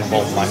Lightning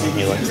Bolt, Lightning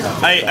Helix.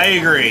 I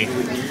agree.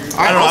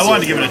 I don't know. I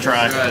wanted to give it a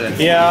try.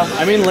 Yeah,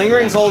 I mean,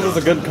 Lingering Souls is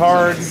a good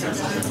card,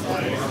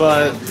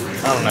 but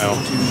I don't know.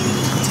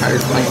 Tired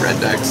of playing red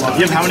decks.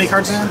 You have how many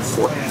cards in?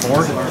 4. I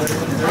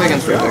play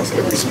against red decks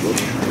every single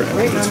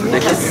red. It's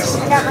ridiculous.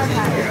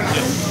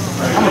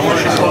 I'm gonna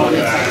push it.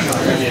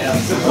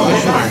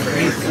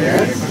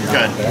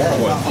 Good.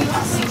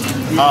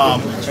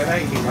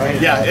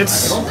 Yeah,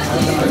 it's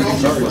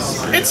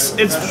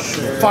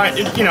fine.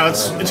 You know,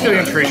 it's good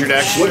against creature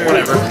decks,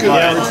 whatever.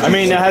 Yeah, I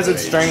mean, it has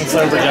its strengths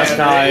over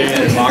Jeskai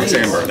and Mox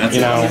Amber. That's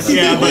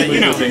Yeah, but you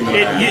know,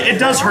 it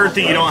does hurt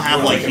that you don't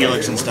have like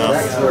Helix and stuff.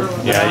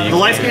 Yeah, The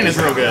life gain is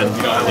real good.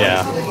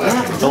 Yeah,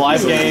 the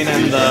life gain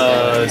and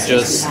the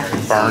just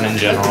burn in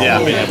general. Yeah.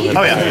 Being able to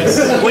Oh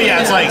yeah. Well,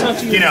 yeah. It's like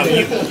you know,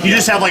 you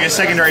just have like a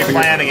secondary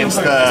plan against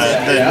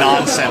the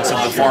nonsense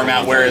of the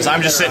format. Whereas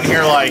I'm just sitting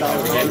here like,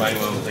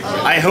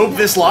 I hope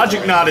this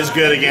Logic Knot is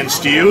good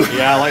against you.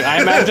 Yeah, like I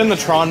imagine the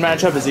Tron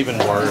matchup is even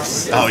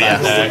worse. Oh yeah.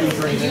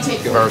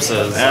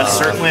 Versus That's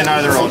certainly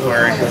another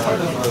Reliquary.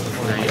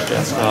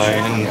 Jeskai,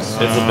 and it's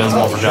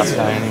abysmal for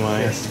Jeskai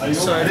anyway.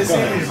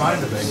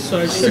 So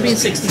it should be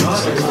 60.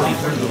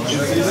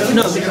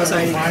 No, because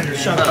I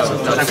shot it.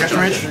 Typecast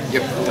range?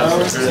 Yep.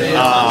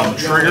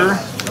 Trigger.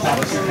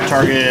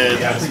 Target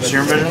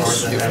Serum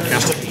Visions.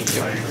 Cast it.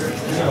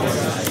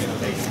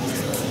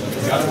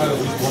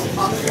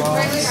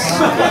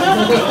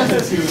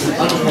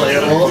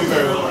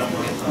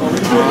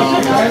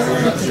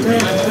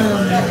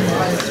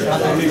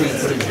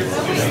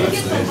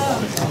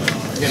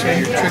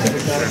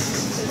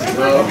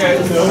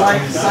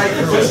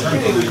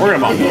 We're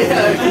gonna bomb.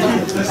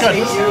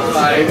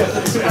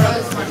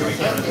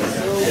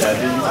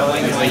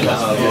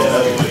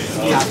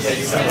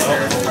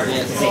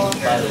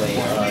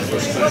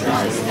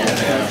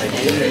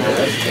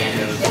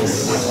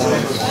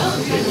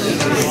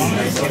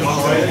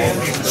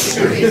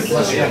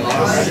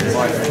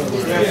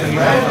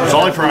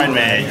 Solid Pride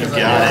May, you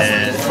got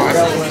it.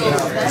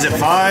 Is it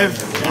 5?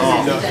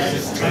 Oh.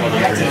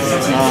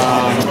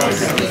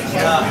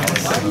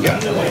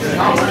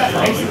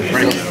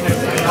 Ready.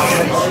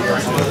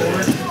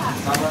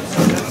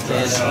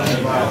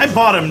 I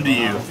bottomed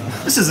you.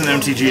 This isn't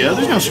MTGO.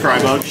 There's no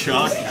Scribug.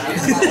 Shock.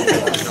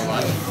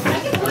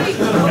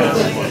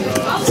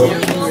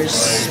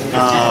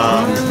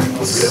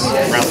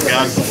 Wrath of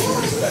God.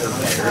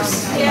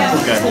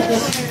 Okay.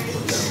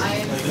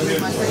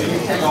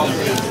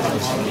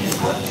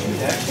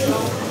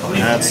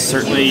 That's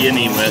certainly an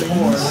Ewit.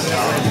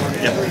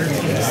 Yep.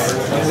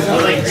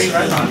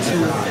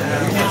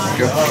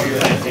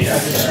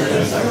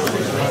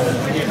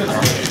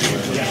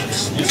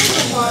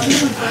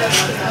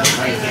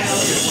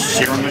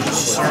 Serum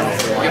Visions.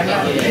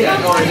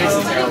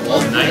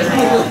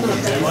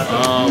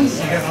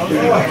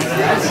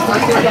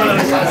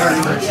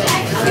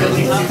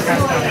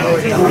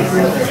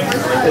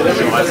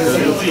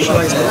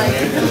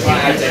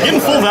 Getting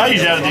full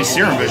values out of these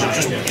Serum Visions.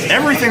 Just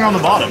everything on the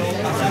bottom.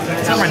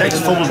 It's like my deck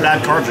is filled with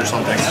bad cards or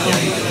something.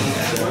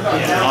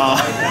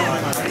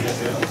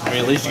 I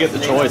mean, at least you get the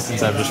choice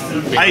since I've just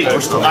being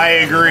forced to. I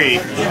agree.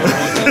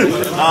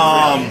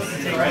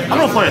 I'm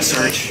gonna play a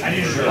search. It's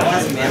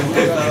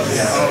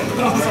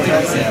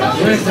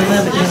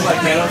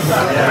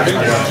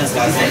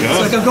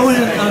like I'm going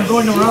around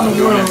the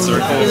world.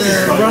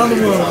 Around the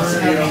world.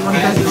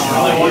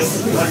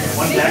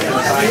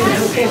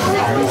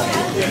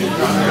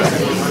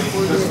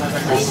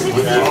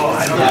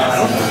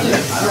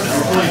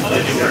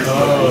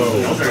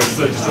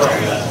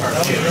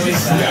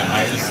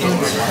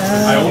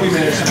 I only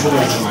managed to pull it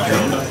on my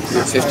own.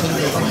 15.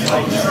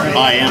 I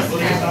am.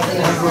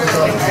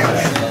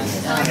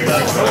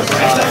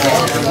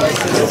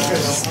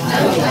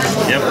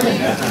 Yep.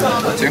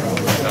 2.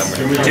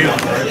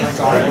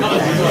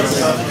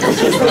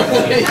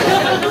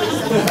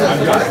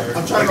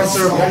 I'm trying to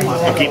conserve all my.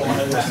 Okay.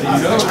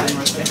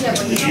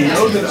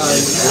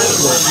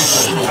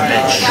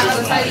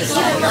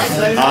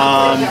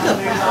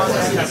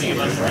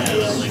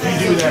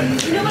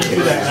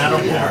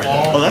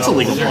 Oh, that's a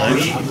legal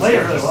pledge.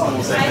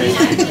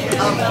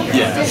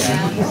 Yeah.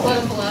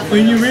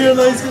 When you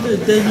realize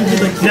it, then you be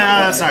like, Nah,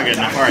 that's not good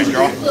enough. All right,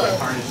 draw.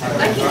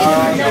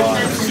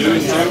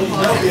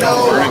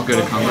 We're not good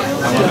at combat.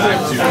 I'm back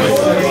to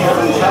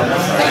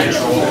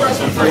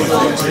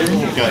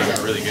Good.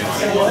 really good.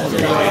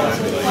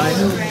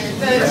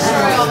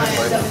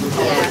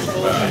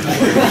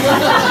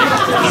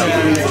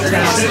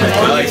 I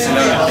like to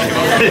know that.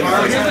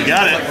 You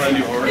got it.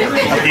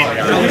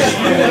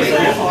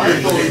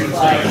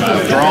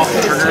 Draw,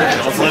 trigger,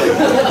 flip.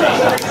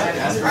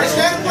 Alright,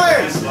 second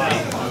players.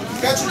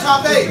 Got your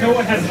top 8.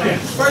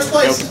 First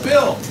place is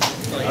Bill.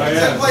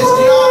 Second place,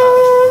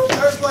 Dion.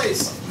 Third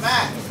place,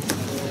 Matt.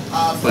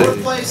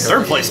 Fourth place.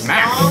 Third place,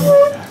 Mac. Tom.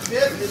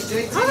 Fifth is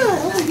JT.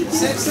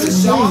 Sixth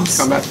is Sean.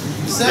 Come back.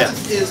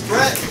 Seventh is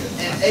Brett.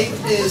 And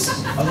eighth is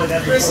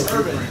Chris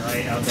Urban.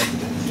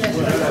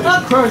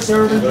 Chris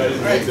Urban.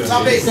 Alright,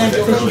 top 8.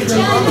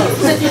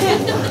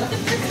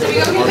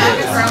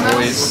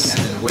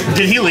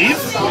 Did he leave?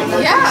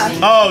 Yeah.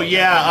 Oh,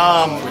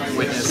 yeah.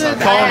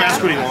 Call him,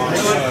 ask what he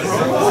wants.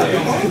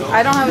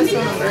 I don't have his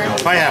phone number.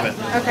 I have it.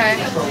 Okay.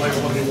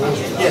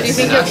 Do you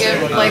think you'll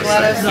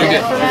let us get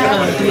it for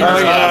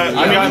that? I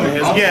got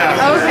his.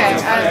 Yeah. Okay.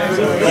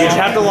 You'd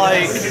have to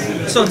like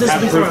So this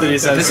have is proof that he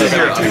says This is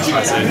your Twitch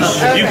message.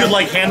 You could,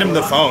 like, hand him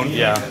the phone.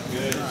 Yeah.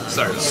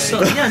 Sorry.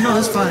 So yeah, no,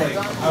 that's fine.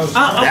 I'll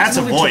That's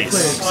a move it to voice.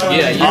 cleric, so,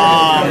 Yeah,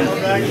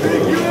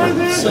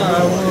 so I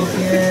will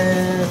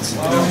get.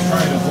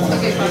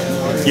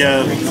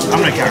 Yeah, I'm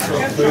gonna counter.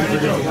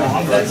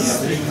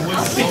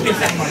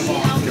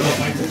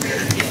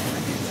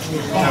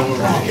 I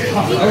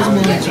was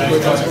moving to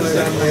cleric.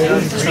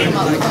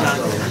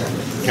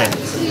 Okay.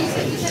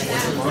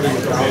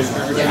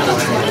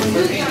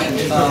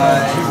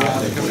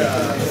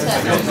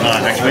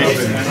 Activate.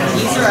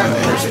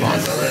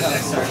 Response.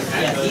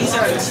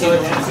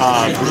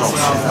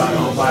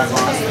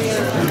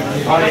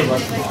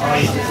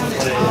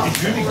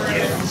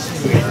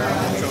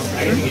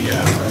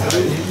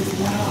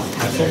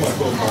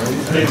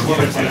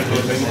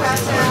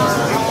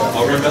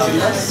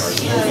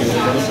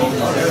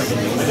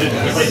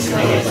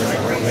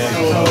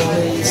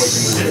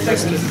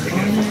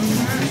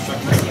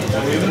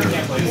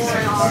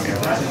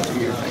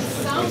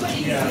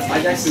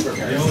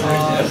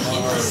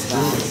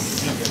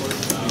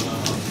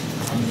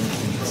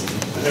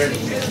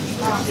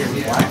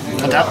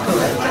 Untap.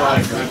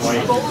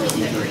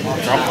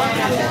 Drop.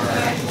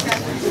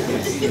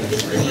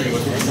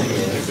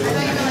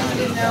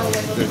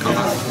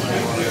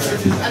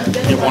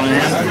 Get one in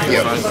hand?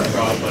 Yep.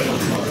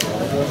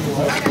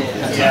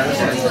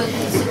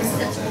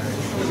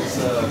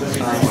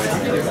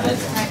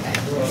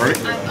 Ready?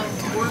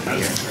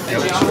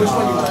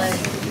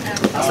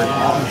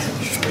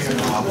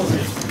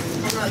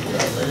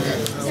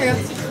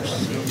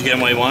 Did you get him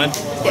what you wanted?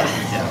 Yeah.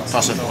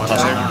 Toss it. Toss it.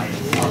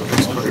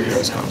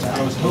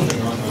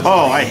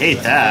 Oh, I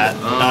hate that.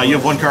 You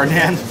have one card in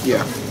hand?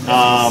 Yeah.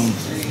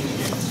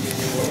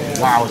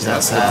 Wow, is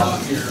that sad?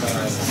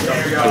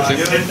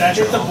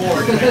 Hit the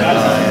board.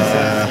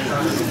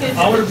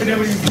 I would have been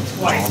able to use it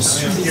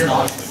twice.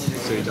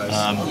 I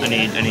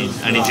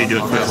need you to do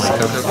it quickly.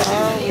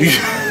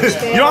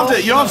 you don't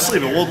have to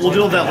sleep it. We'll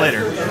deal with that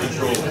later.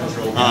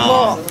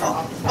 Well,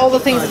 all the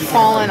things have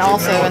fallen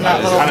also in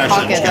that little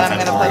pocket that I'm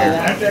going to put it in.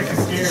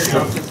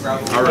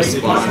 I'll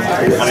respond. I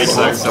need to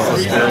select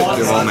Selfless Spirit, do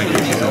all my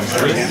duties.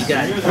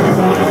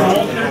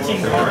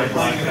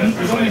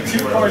 There's only 2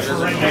 cards for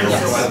right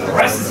now. The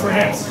rest is for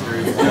him.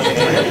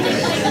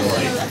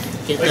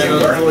 Get that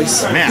other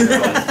voice. Man,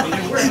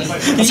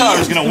 that's how I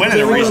was going to win in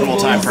a reasonable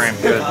time frame.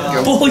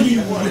 Boy.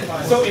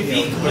 So if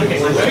he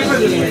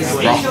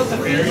killed the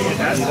fairy, it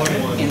has one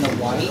in the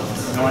white.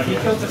 No, if he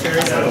killed the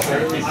fairy, that's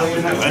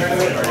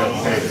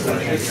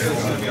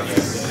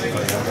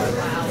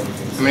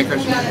How many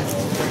cards?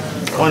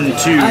 1, 2,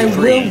 3. I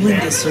will win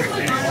this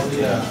circle.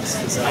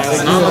 It's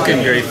not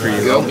looking great for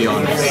you, I'll be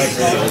honest.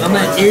 I'm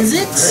like, is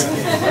it?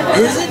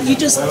 Is it? You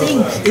just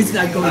think it's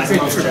not going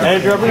great for them. Hey,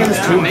 if you're up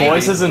against 2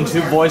 voices and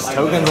 2 voice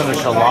tokens and a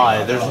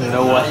Shalai, there's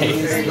no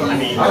way.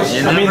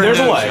 I mean, there's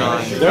a way.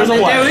 There's a way.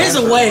 There is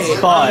a way.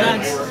 But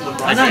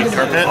I'm not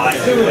gonna.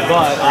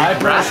 But I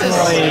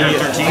personally.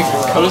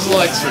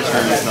 Kozilek's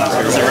return is not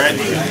Is it right?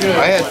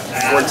 I had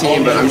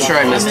 14, but I'm sure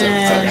I missed it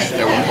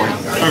at one point.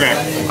 Okay.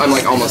 I'm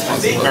like almost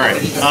positive. All right.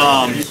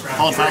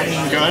 Hall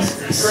Fountain, good.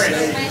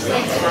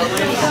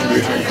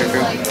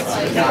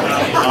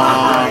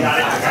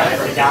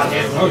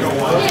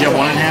 You have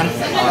one in hand?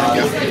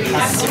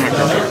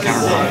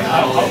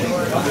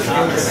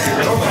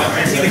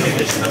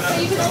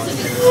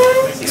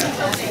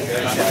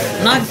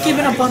 Not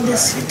giving up on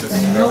this.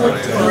 No.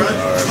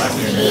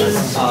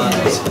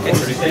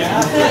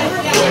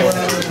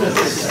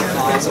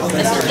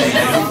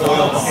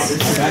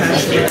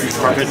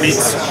 Carpet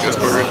beats.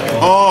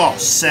 Oh,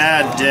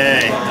 sad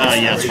day.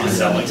 Yeah, it's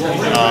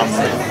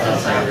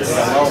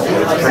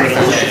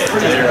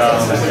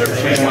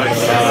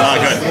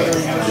fine. Good.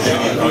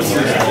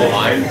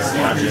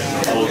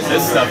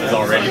 This stuff is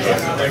already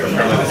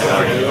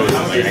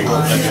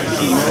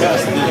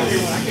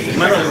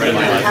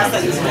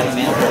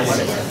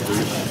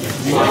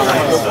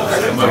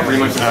but pretty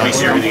much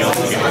everything else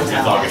is getting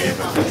out of magic.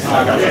 That's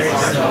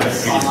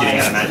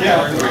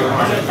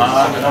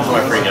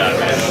why I freak out of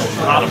magic.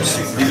 Bottoms.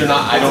 These are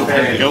not, I don't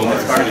care. Go.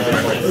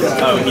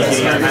 Oh, he's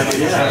getting out of magic?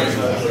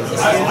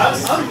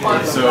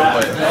 So,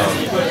 but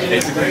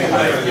basically,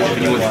 like, if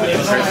anyone's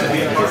interested,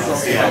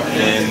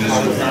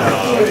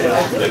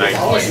 then I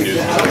can do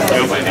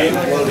go by name.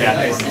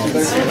 Yeah.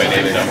 My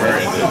name and number,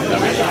 and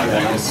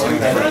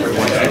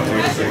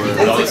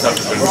then all this stuff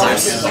is going to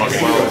talking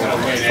about.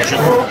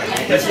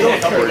 There's still a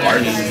couple of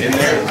artists in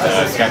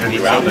there scattered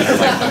around that are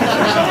like,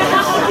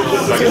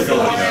 so I can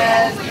still,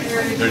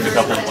 there's a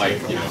couple of like,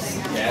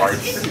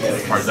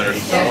 parts that are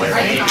somewhere.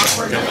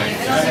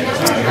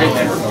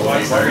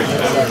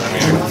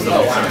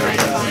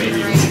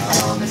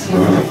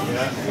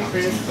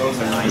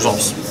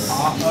 Results.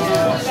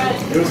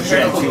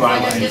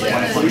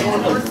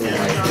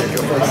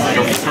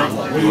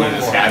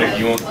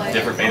 You want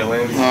different beta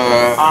lands?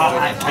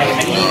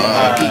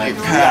 Keep your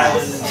path.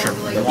 Sure.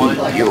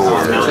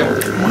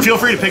 Feel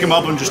free to pick them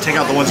up and just take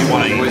out the ones you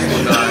want to eat. I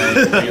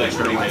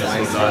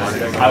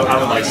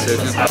would like to.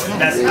 I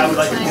would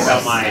like to pick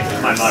out my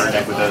modern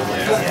deck with those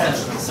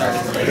lands.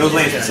 Those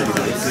lands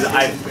specifically, because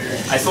I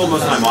sold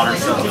most of my modern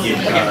stuff to get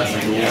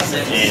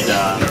and it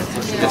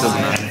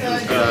doesn't matter.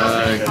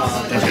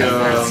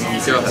 You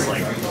see what that's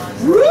like?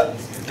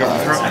 I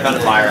found a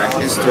fire axe.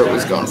 His throat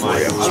was gone for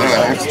you.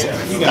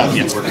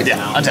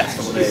 Yeah, attack.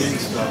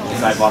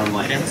 I bought him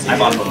like I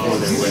bought him before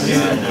they were.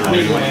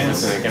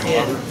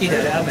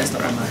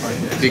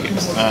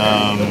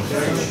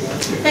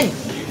 Hey,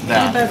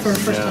 not bad for a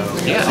first time.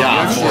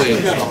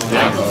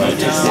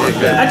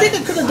 I think I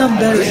could have done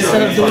better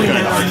instead of doing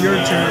it on your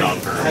turn. I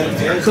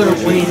could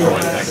have waited.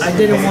 I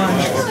didn't want. I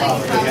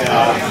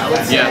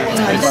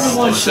didn't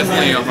want to.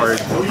 Definitely a hard.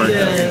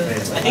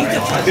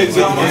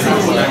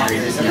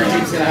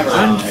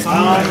 I'm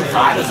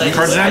fine.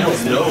 Cards in?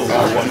 No, 2.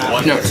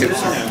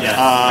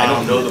 I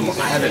don't know them. I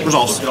haven't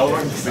Results.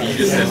 But you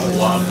just said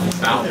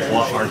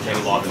what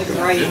arcane law is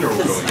going or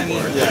going for.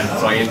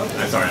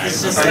 So I'm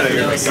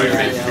sorry.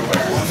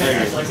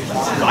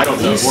 I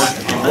don't know. It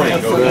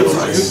wouldn't go.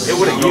 It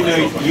wouldn't go.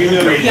 You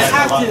know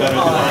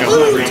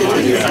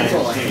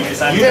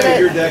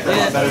your deck a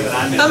lot better than I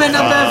know. I mean,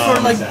 not bad for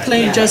like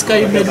playing Jessica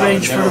in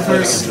mid-range for the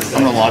first.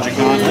 I'm gonna logic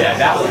on Yeah,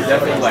 that was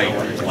definitely like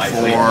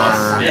for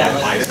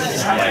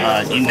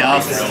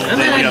enough. I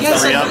mean, I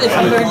guess if I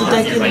learn the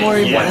deck in more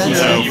important.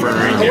 So for 4.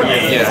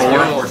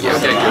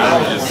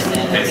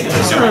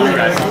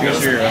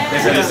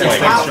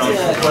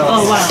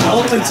 Oh wow,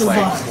 open to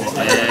buff.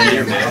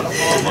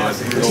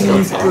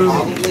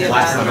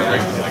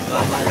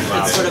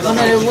 I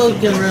mean, it will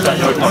get rid of it.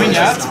 I mean,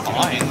 yeah, it's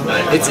fine.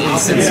 It's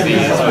instant speed.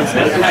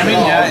 I mean,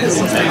 yeah, it's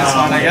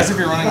fine. I guess if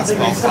you're running a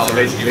spell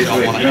color, you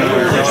don't want to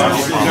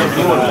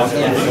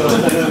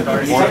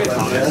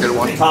Good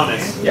one.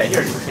 yeah,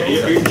 you're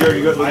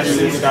good.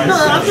 No,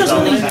 I'm just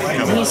only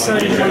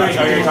restarting what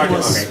I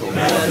was.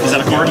 Is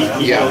that a card?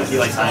 Yeah.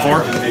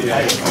 4?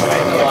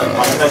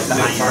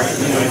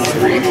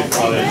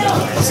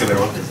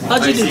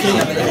 How'd you do, Kate?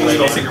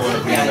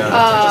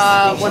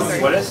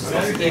 1-3.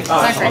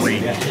 Not crazy,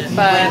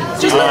 but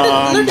Just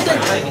learn the deck.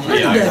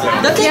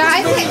 That deck yeah,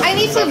 is I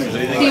need to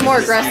be more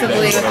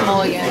aggressively with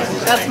Mulligan.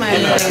 That's my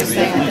biggest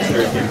thing, I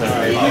think.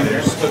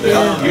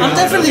 Yeah, I'm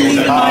definitely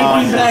leaving my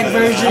green black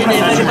version if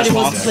anybody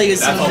wants to play it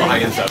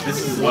someday. This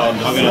is well.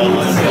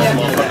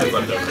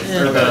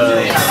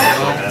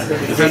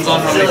 Depends on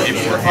how many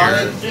people are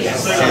here.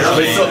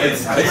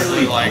 It's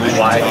basically like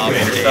wide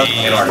commander stuff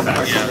and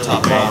artifacts. Yeah,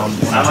 top down. 1,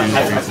 2,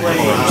 3,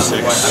 4,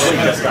 6.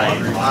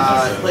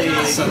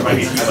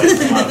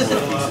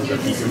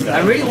 I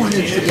really wanted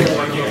to get it. I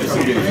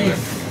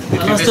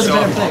lost to the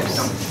better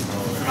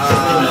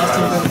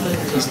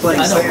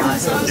players. I don't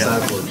mind.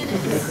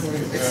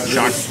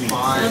 Shock. I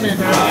mean,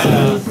 there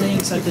are a few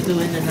things I could do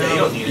in and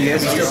out.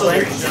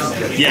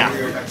 Yeah.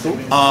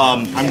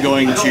 I'm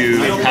going to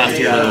path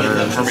your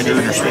Hermit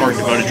Druid or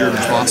Devoted Druid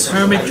response.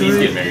 Hermit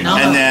Druid. Now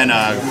And then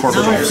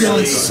Corporate I'm Druid.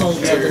 feeling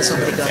salty that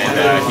somebody got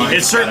it.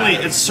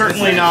 It's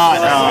certainly not.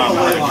 I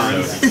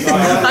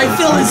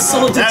feel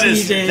insulted That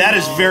is TJ. that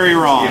is very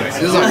wrong.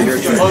 This is on your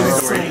turn.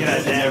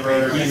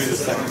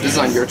 This is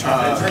on your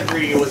turn.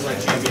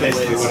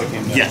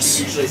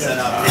 Yes.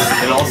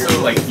 And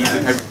also, like, he's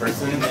the type of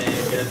person, like,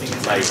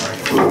 I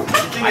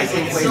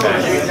can play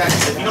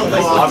that.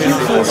 Like,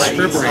 obviously, I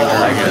can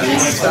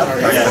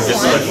have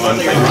just as much fun.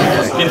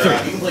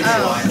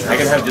 I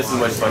can have just as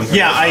much fun.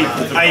 Yeah, I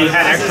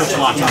had extra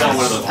slots on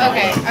one of those.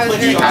 Okay, I was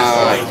very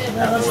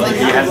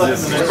He has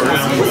this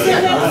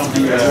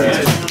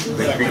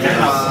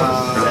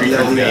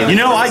You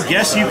know, I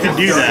guess you could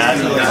do that.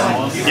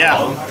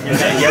 Yeah. He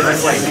has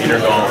this like inner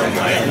goal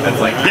that's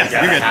like Yeah,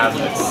 you're good. have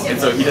this. And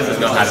so he doesn't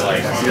know how to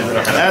like he doesn't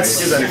know how to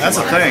That's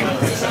a thing.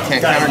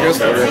 Can't counter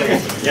Ghost Order.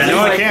 No,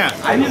 I can't.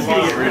 I'm just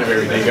gonna get rid of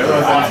everything,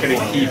 otherwise I'm just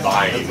gonna keep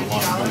buying.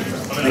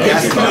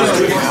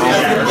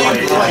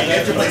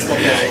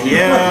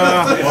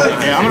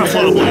 Yeah, I'm gonna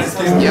float a blue.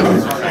 Yep.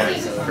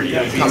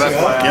 Combat.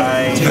 Yep.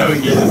 So he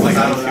just like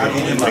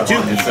 2.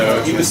 and so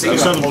he was thinking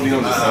about holding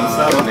on to some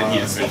stuff and then he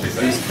just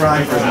eventually He's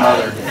crying for his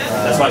mother.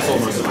 that's why I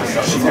sold most of my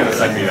stuff. She's gonna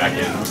suck me back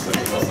in.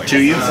 To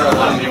you?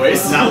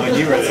 Anyways. Not when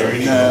you were there.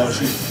 No.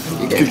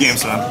 Good game,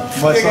 son.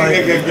 Much like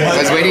I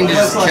was waiting to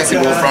just catch a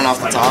wolf run off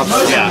the top.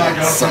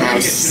 Yeah. Somehow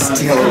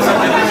steal it.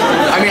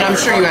 I mean, I'm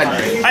sure you had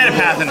I had a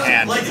path in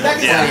hand.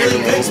 Yeah.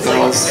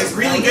 spells. It's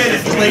really good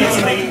if you play